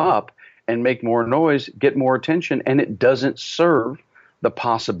show up and make more noise get more attention, and it doesn't serve the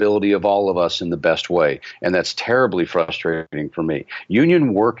possibility of all of us in the best way. And that's terribly frustrating for me.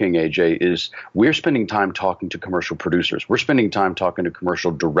 Union working, AJ, is we're spending time talking to commercial producers. We're spending time talking to commercial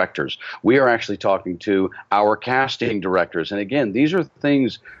directors. We are actually talking to our casting directors. And again, these are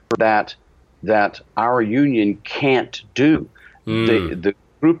things that our union can't do. The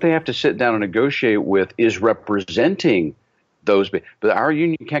group they have to sit down and negotiate with is representing those. But our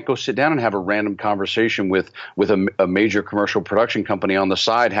union can't go sit down and have a random conversation with a major commercial production company on the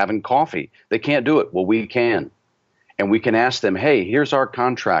side having coffee. They can't do it. Well, we can. And we can ask them, hey, here's our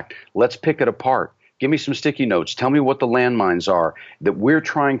contract. Let's pick it apart. Give me some sticky notes. Tell me what the landmines are. That we're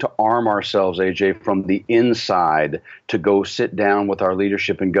trying to arm ourselves, AJ, from the inside to go sit down with our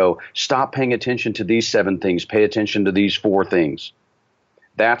leadership and go, stop paying attention to these 7 things. Pay attention to these 4 things.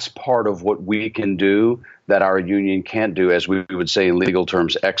 That's part of what we can do that our union can't do, as we would say in legal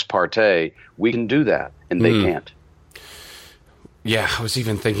terms, ex parte. We can do that, and they can't. Yeah, I was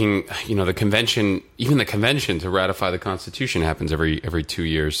even thinking, the convention to ratify the Constitution happens every 2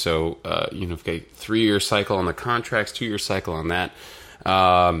 years. So, you've got a 3-year cycle on the contracts, 2-year cycle on that.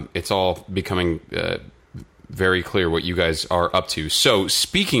 It's all becoming very clear what you guys are up to. So,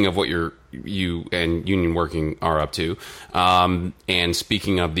 speaking of what you and union working are up to, and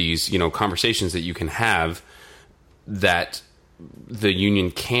speaking of these, conversations that you can have that the union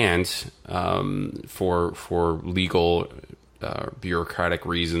can't for legal bureaucratic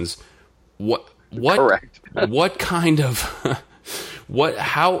reasons. What Correct. What kind of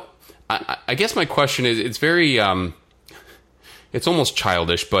how I guess my question is, it's very it's almost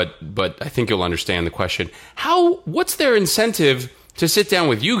childish, but I think you'll understand the question. What's their incentive to sit down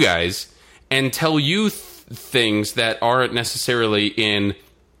with you guys and tell you things that aren't necessarily in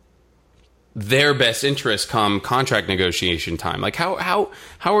their best interest come contract negotiation time? Like how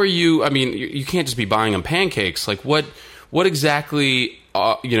are you? I mean, you can't just be buying them pancakes. Like what exactly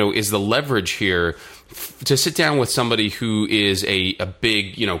is the leverage here to sit down with somebody who is a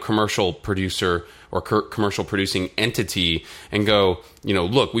big commercial producer or commercial producing entity and go,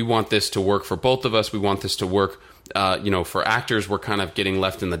 look, we want this to work for both of us. We want this to work, for actors. We're kind of getting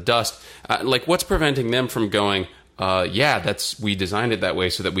left in the dust. Like, what's preventing them from going, we designed it that way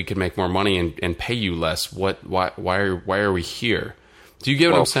so that we could make more money and pay you less. Why are we here? Do you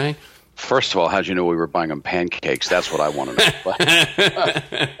get what I'm saying? First of all, how'd you know we were buying them pancakes? That's what I want to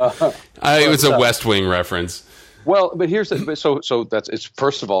know. It was a West Wing reference. Well, but here's it's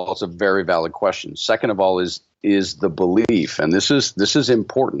first of all, it's a very valid question. Second of all, is the belief, and this is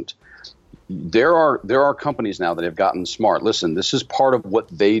important. There are companies now that have gotten smart. Listen, this is part of what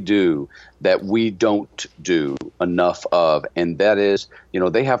they do that we don't do enough of, and that is,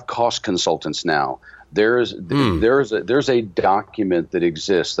 they have cost consultants now. There's a document that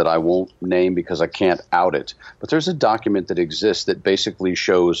exists that I won't name because I can't out it, but there's a document that exists that basically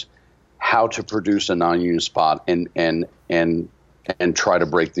shows how to produce a non-union spot and try to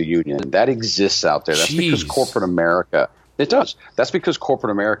break the union. That exists out there. That's because corporate America. It does. That's because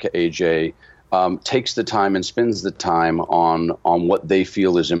corporate America, AJ, takes the time and spends the time on what they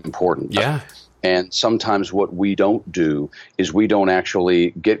feel is important. Yeah. And sometimes what we don't do is we don't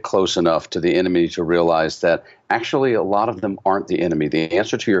actually get close enough to the enemy to realize that actually a lot of them aren't the enemy. The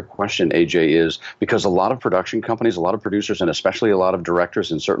answer to your question, AJ, is because a lot of production companies, a lot of producers, and especially a lot of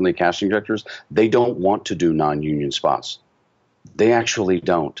directors and certainly casting directors, they don't want to do non-union spots. They actually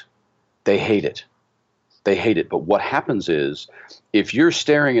don't. They hate it. They hate it. But what happens is if you're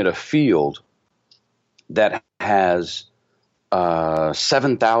staring at a field that has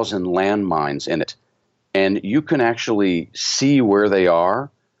 7,000 landmines in it, and you can actually see where they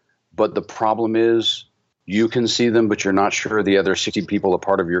are, but the problem is you can see them, but you're not sure the other 60 people, a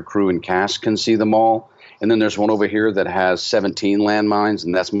part of your crew and cast, can see them all. And then there's one over here that has 17 landmines,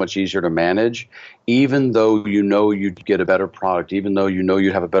 and that's much easier to manage, even though you'd get a better product, even though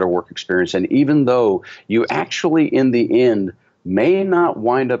you'd have a better work experience, and even though you actually, in the end, may not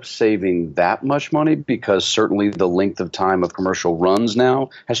wind up saving that much money because certainly the length of time of commercial runs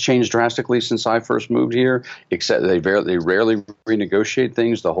now has changed drastically since I first moved here, except they rarely renegotiate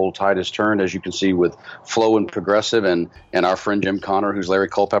things. The whole tide has turned, as you can see, with Flow and Progressive and our friend Jim Connor, who's Larry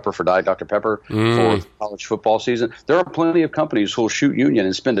Culpepper for Diet Dr. Pepper for college football season. There are plenty of companies who will shoot union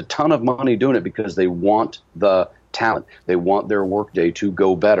and spend a ton of money doing it because they want the talent. They want their workday to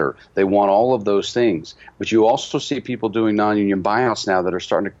go better. They want all of those things. But you also see people doing non-union buyouts now that are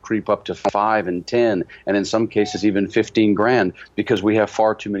starting to creep up to 5 and 10, and in some cases even 15 grand, because we have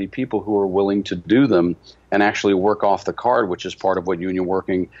far too many people who are willing to do them and actually work off the card, which is part of what union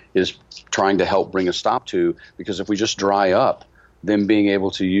working is trying to help bring a stop to. Because if we just dry up them being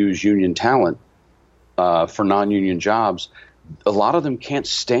able to use union talent for non-union jobs, a lot of them can't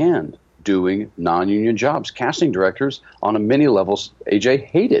stand doing non-union jobs. Casting directors on many levels, AJ,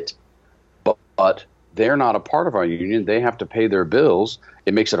 hate it, but they're not a part of our union. They have to pay their bills.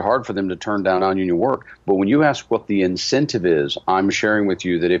 It makes it hard for them to turn down non-union work. But when you ask what the incentive is, I'm sharing with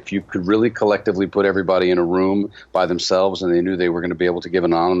you that if you could really collectively put everybody in a room by themselves and they knew they were going to be able to give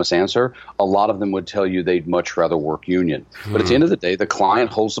an anonymous answer, a lot of them would tell you they'd much rather work union. But at the end of the day, the client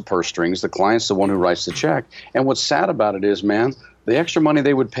holds the purse strings. The client's the one who writes the check. And what's sad about it is, man, the extra money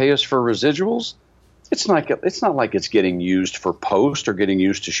they would pay us for residuals, it's not like it's getting used for post or getting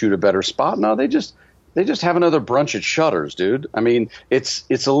used to shoot a better spot. No, they just have another brunch at Shutters, dude. I mean, it's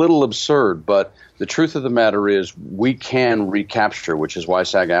a little absurd, but the truth of the matter is we can recapture, which is why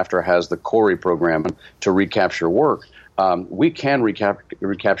SAG-AFTRA has the Corey program to recapture work. We can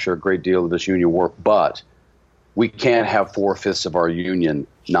recapture a great deal of this union work, but we can't have 4/5 of our union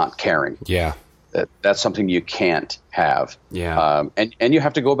not caring. Yeah. That's something you can't have. Yeah. And you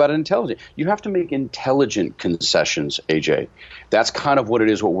have to go about it intelligently. You have to make intelligent concessions, AJ. That's kind of what it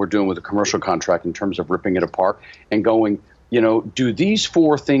is, what we're doing with a commercial contract in terms of ripping it apart and going, do these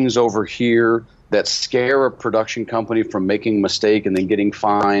 4 things over here that scare a production company from making a mistake and then getting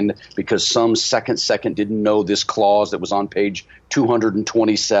fined because some second didn't know this clause that was on page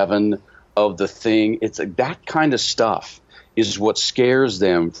 227 of the thing. It's that kind of stuff is what scares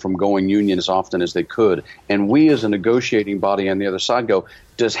them from going union as often as they could. And we as a negotiating body on the other side go,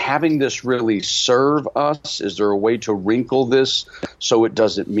 does having this really serve us? Is there a way to wrinkle this so it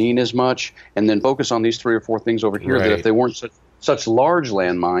doesn't mean as much? And then focus on these 3 or 4 things over here that if they weren't such large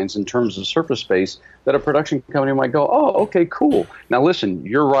landmines in terms of surface space, that a production company might go, oh, okay, cool. Now listen,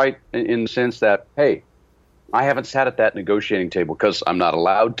 you're right in the sense that, hey, I haven't sat at that negotiating table because I'm not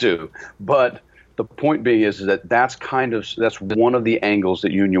allowed to, but the point being is that that's one of the angles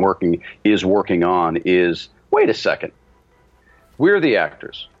that union working is working on is, wait a second, we're the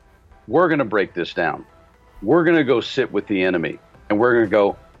actors. We're going to break this down. We're going to go sit with the enemy and we're going to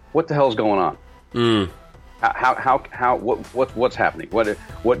go, what the hell's going on? What's happening? What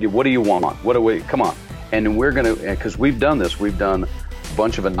do you want? Come on. And we're going to, because we've done this. We've done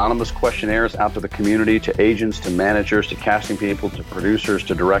bunch of anonymous questionnaires out to the community, to agents, to managers, to casting people, to producers,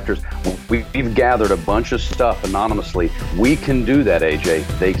 to directors. We've gathered a bunch of stuff anonymously. We can do that,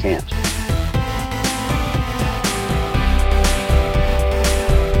 AJ. They can't.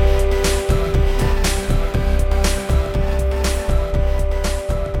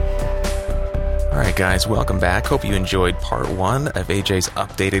 All right, guys, welcome back. Hope you enjoyed part one of AJ's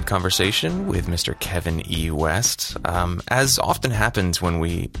updated conversation with Mr. Kevin E. West. As often happens when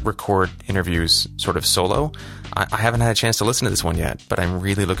we record interviews sort of solo, I haven't had a chance to listen to this one yet, but I'm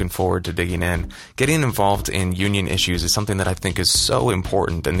really looking forward to digging in. Getting involved in union issues is something that I think is so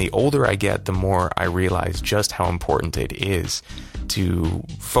important, and the older I get, the more I realize just how important it is to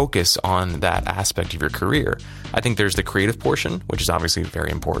focus on that aspect of your career. I think there's the creative portion, which is obviously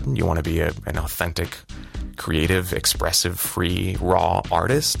very important. You want to be an authentic, creative, expressive, free, raw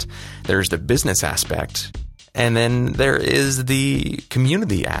artist. There's the business aspect. And then there is the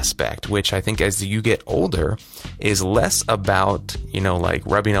community aspect, which I think as you get older is less about, like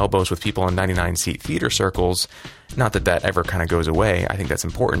rubbing elbows with people in 99-seat theater circles. Not that that ever kind of goes away. I think that's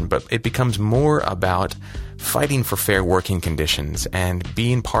important, but it becomes more about fighting for fair working conditions and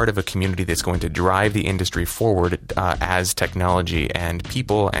being part of a community that's going to drive the industry forward as technology and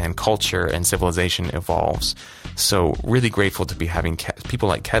people and culture and civilization evolves. So really grateful to be having people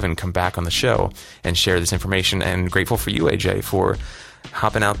like Kevin come back on the show and share this information, and grateful for you, AJ, for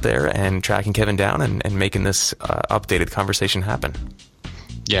hopping out there and tracking Kevin down and making this updated conversation happen.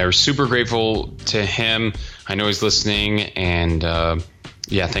 Yeah, we're super grateful to him. I know he's listening, and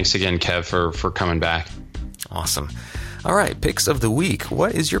thanks again, Kev, for coming back. Awesome. All right, picks of the week.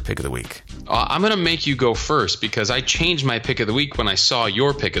 What is your pick of the week? I'm going to make you go first because I changed my pick of the week when I saw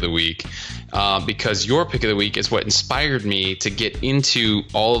your pick of the week, because your pick of the week is what inspired me to get into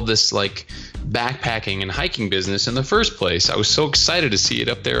all of this like backpacking and hiking business in the first place. I was so excited to see it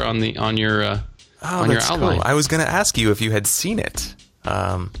up there on your outline. Cool. I was going to ask you if you had seen it.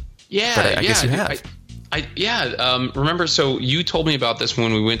 But I guess you have. Remember, so you told me about this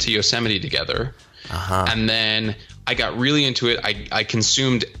when we went to Yosemite together. And then I got really into it. I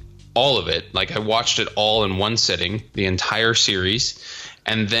consumed all of it. Like I watched it all in one sitting, the entire series.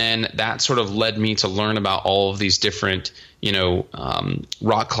 And then that sort of led me to learn about all of these different,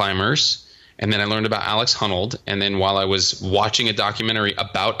 rock climbers. And then I learned about Alex Honnold. And then while I was watching a documentary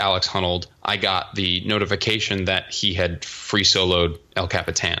about Alex Honnold, I got the notification that he had free soloed El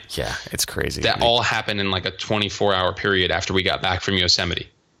Capitan. Yeah, it's crazy. That all happened in like a 24-hour period after we got back from Yosemite.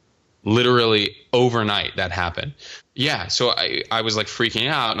 Literally overnight that happened. Yeah, so I was like freaking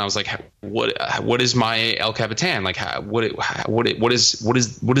out, and I was like, what is my El Capitan? Like, what is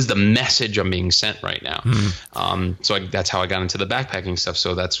the message I'm being sent right now? So that's how I got into the backpacking stuff.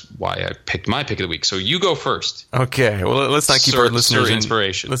 So that's why I picked my pick of the week. So you go first. Okay. Well, let's not keep our listeners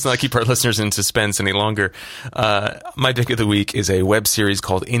Let's not keep our listeners in suspense any longer. My pick of the week is a web series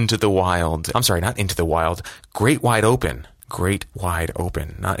called Into the Wild. I'm sorry, not Into the Wild. Great Wide Open. Great Wide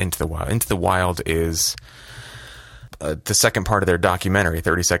Open, not Into the Wild. Into the Wild is the second part of their documentary,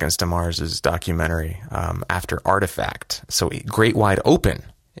 30 Seconds to Mars' documentary, after Artifact. So Great Wide Open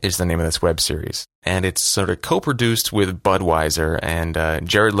is the name of this web series. And it's sort of co-produced with Budweiser, and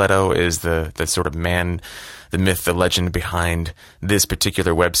Jared Leto is the sort of man, the myth, the legend behind this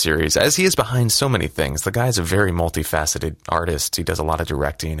particular web series, as he is behind so many things. The guy's a very multifaceted artist. He does a lot of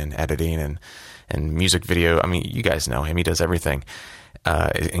directing and editing and music video. I mean, you guys know him. He does everything,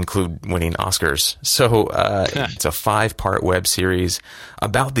 include winning Oscars. So it's a 5-part web series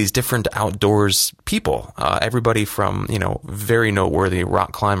about these different outdoors people. Everybody from, very noteworthy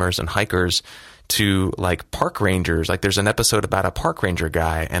rock climbers and hikers to like park rangers. Like there's an episode about a park ranger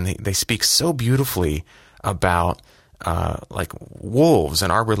guy, and they speak so beautifully about like wolves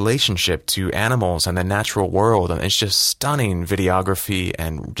and our relationship to animals and the natural world. And it's just stunning videography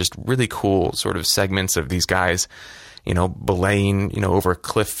and just really cool sort of segments of these guys, belaying, over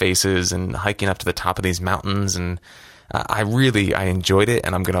cliff faces and hiking up to the top of these mountains. And I enjoyed it,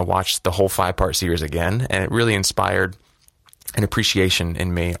 and I'm going to watch the whole 5-part series again. And it really inspired an appreciation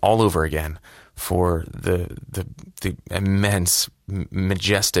in me all over again for the immense,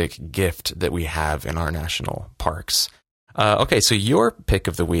 majestic gift that we have in our national parks. Okay, so your pick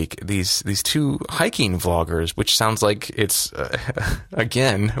of the week, these 2 hiking vloggers, which sounds like it's,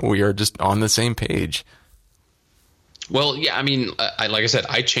 again, we are just on the same page. Well, yeah, I mean, like I said,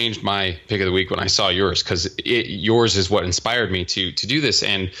 I changed my pick of the week when I saw yours, because yours is what inspired me to do this.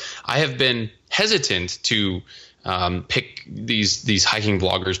 And I have been hesitant to pick these hiking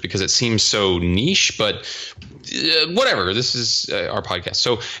vloggers because it seems so niche, but whatever. This is our podcast.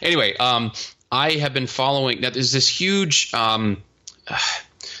 So anyway, I have been following that. There's this huge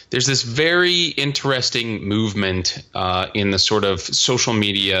there's this very interesting movement in the sort of social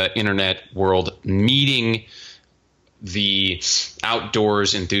media, internet world, meeting the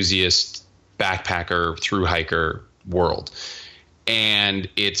outdoors enthusiast, backpacker, thru hiker world. And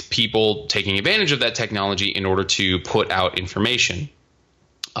it's people taking advantage of that technology in order to put out information.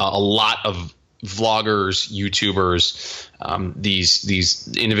 A lot of vloggers, YouTubers,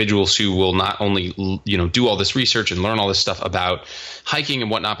 these individuals who will not only do all this research and learn all this stuff about hiking and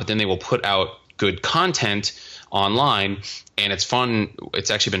whatnot, but then they will put out good content online. And it's fun.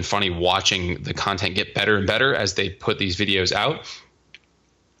 It's actually been funny watching the content get better and better as they put these videos out.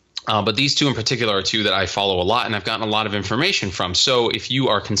 But these two in particular are two that I follow a lot and I've gotten a lot of information from. So if you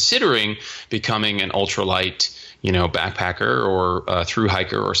are considering becoming an ultralight, backpacker or thru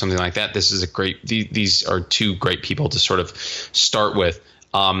hiker or something like that, this is a great. These are two great people to sort of start with.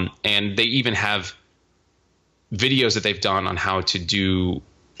 And they even have videos that they've done on how to do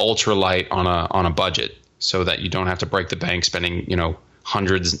ultralight on a budget, so that you don't have to break the bank spending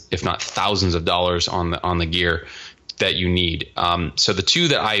hundreds, if not thousands of dollars on the gear that you need. So the two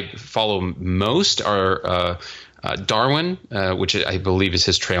that I follow most are Darwin, which I believe is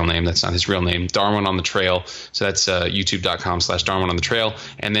his trail name. That's not his real name. Darwin on the Trail. So that's youtube.com/Darwin on the Trail.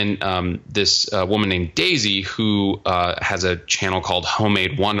 And then this woman named Daisy, who has a channel called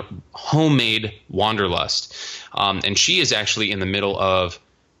Homemade Wanderlust. And she is actually in the middle of,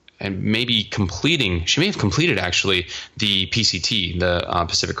 and maybe she may have completed actually the PCT, the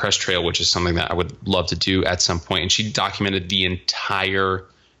Pacific Crest Trail, which is something that I would love to do at some point. And she documented the entire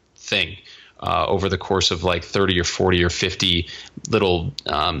thing over the course of like 30 or 40 or 50 little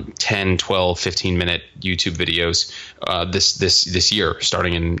 10, 12, 15-minute YouTube videos this year,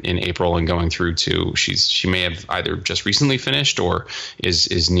 starting in April and going through to she may have either just recently finished or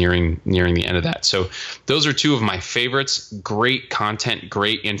is nearing the end of that. So those are two of my favorites. Great content,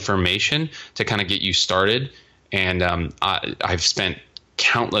 great information to kind of get you started. And I've spent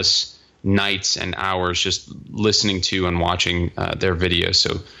countless nights and hours just listening to and watching their videos.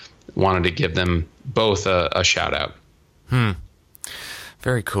 So wanted to give them both a shout out.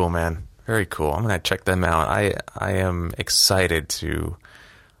 Very cool, man. Very cool. I'm going to check them out. I am excited to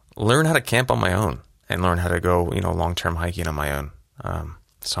learn how to camp on my own and learn how to go, long-term hiking on my own.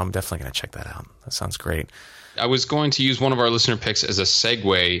 So I'm definitely going to check that out. That sounds great. I was going to use one of our listener picks as a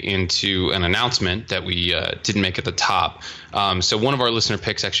segue into an announcement that we didn't make at the top. So one of our listener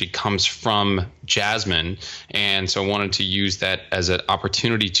picks actually comes from Jasmine, and so I wanted to use that as an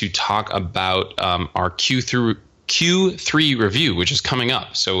opportunity to talk about our Q3 review, which is coming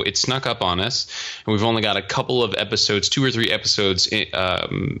up. So it snuck up on us, and we've only got a couple of episodes, 2 or 3 episodes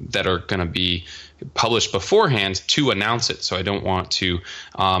that are going to be published beforehand to announce it. So I don't want to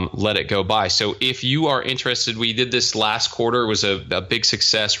let it go by. So if you are interested, we did this last quarter. It was a big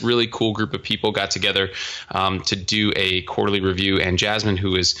success. Really cool group of people got together to do a quarterly review. And Jasmine,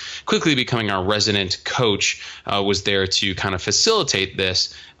 who is quickly becoming our resident coach, was there to kind of facilitate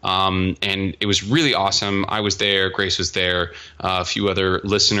this. And it was really awesome. I was there. Grace was there. A few other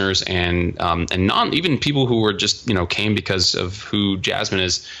listeners and not even people who were just came because of who Jasmine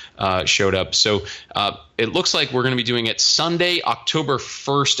is showed up. So it looks like we're going to be doing it Sunday, October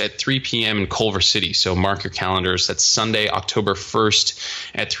 1st at 3 p.m. in Culver City. So mark your calendars. That's Sunday, October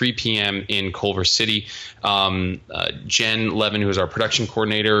 1st at 3 p.m. in Culver City. Jen Levin, who is our production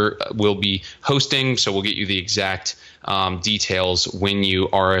coordinator, will be hosting. So we'll get you the exact details when you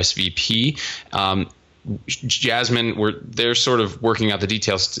RSVP. Jasmine, they're sort of working out the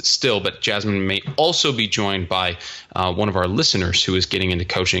details still, but Jasmine may also be joined by one of our listeners who is getting into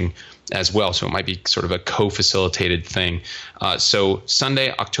coaching as well. So it might be sort of a co-facilitated thing. So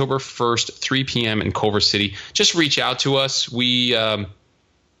Sunday, October 1st, 3 p.m. in Culver City. Just reach out to us. We'll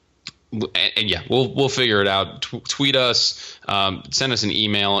figure it out. Tweet us, send us an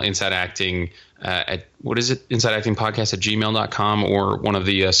email, InsideActing at InsideActingPodcast@gmail.com, or one of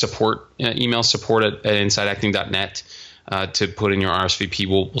the support emails, support at InsideActing.net to put in your RSVP.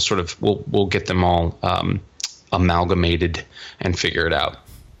 We'll get them all amalgamated and figure it out.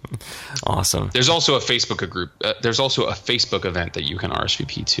 Awesome. There's also a Facebook group. There's also a Facebook event that you can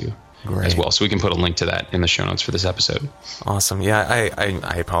RSVP to. Great. As well. So we can put a link to that in the show notes for this episode. Awesome. Yeah,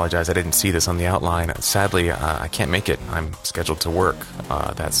 I apologize. I didn't see this on the outline. Sadly, I can't make it. I'm scheduled to work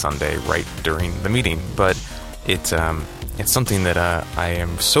that Sunday right during the meeting. But it's something that I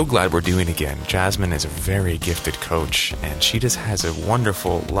am so glad we're doing again. Jasmine is a very gifted coach, and she just has a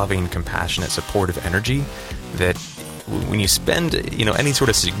wonderful, loving, compassionate, supportive energy that when you spend any sort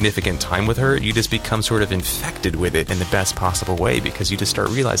of significant time with her, you just become sort of infected with it in the best possible way, because you just start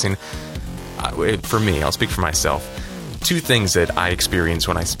realizing, for me, I'll speak for myself, two things that I experience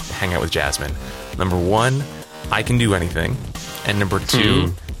when I hang out with Jasmine. Number one, I can do anything. And number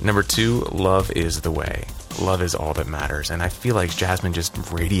two, love is the way. Love is all that matters. And I feel like Jasmine just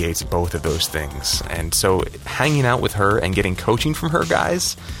radiates both of those things. And so hanging out with her and getting coaching from her,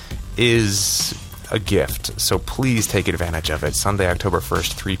 guys, is a gift. So please take advantage of it. Sunday, October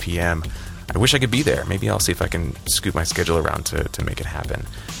 1st, 3 p.m. I wish I could be there. Maybe I'll see if I can scoot my schedule around to make it happen.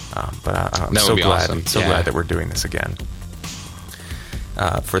 But I'm so glad, awesome. Glad that we're doing this again.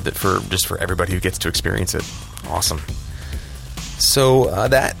 For everybody who gets to experience it. Awesome. So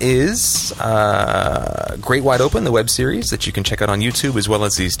that is Great Wide Open, the web series that you can check out on YouTube, as well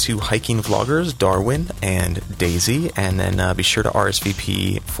as these two hiking vloggers, Darwin and Daisy. And then be sure to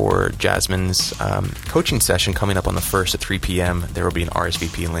RSVP for Jasmine's coaching session coming up on the 1st at 3 p.m. There will be an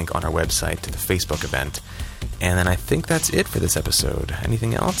RSVP link on our website to the Facebook event. And then I think that's it for this episode.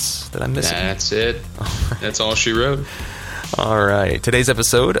 Anything else that I'm missing? That's it. That's all she wrote. All right. Today's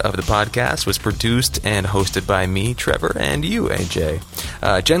episode of the podcast was produced and hosted by me, Trevor, and you,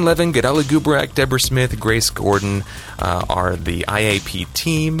 AJ. Jen Levin, Gadali Gubrak, Deborah Smith, Grace Gordon are the IAP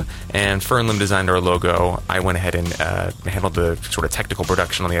team, and Fernlim designed our logo. I went ahead and handled the sort of technical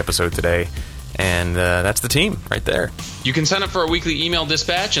production on the episode today. And that's the team right there. You can sign up for our weekly email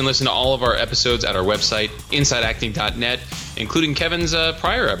dispatch and listen to all of our episodes at our website, InsideActing.net, including Kevin's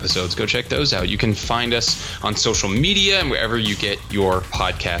prior episodes. Go check those out. You can find us on social media and wherever you get your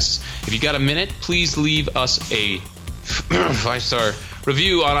podcasts. If you got a minute, please leave us a 5-star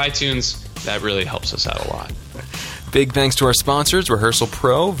review on iTunes. That really helps us out a lot. Big thanks to our sponsors, Rehearsal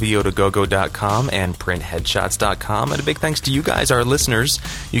Pro, VO2GoGo.com, and PrintHeadshots.com. And a big thanks to you guys, our listeners.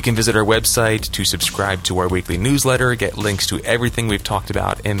 You can visit our website to subscribe to our weekly newsletter, get links to everything we've talked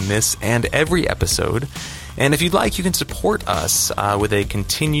about in this and every episode. And if you'd like, you can support us with a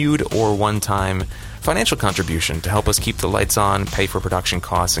continued or one-time financial contribution to help us keep the lights on, pay for production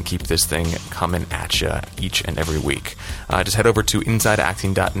costs, and keep this thing coming at you each and every week. Just head over to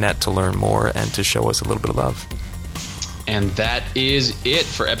InsideActing.net to learn more and to show us a little bit of love. And that is it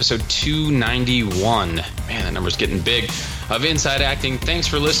for episode 291. Man, that number's getting big. Of Inside Acting. Thanks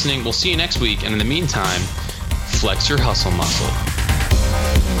for listening. We'll see you next week. And in the meantime, flex your hustle muscle.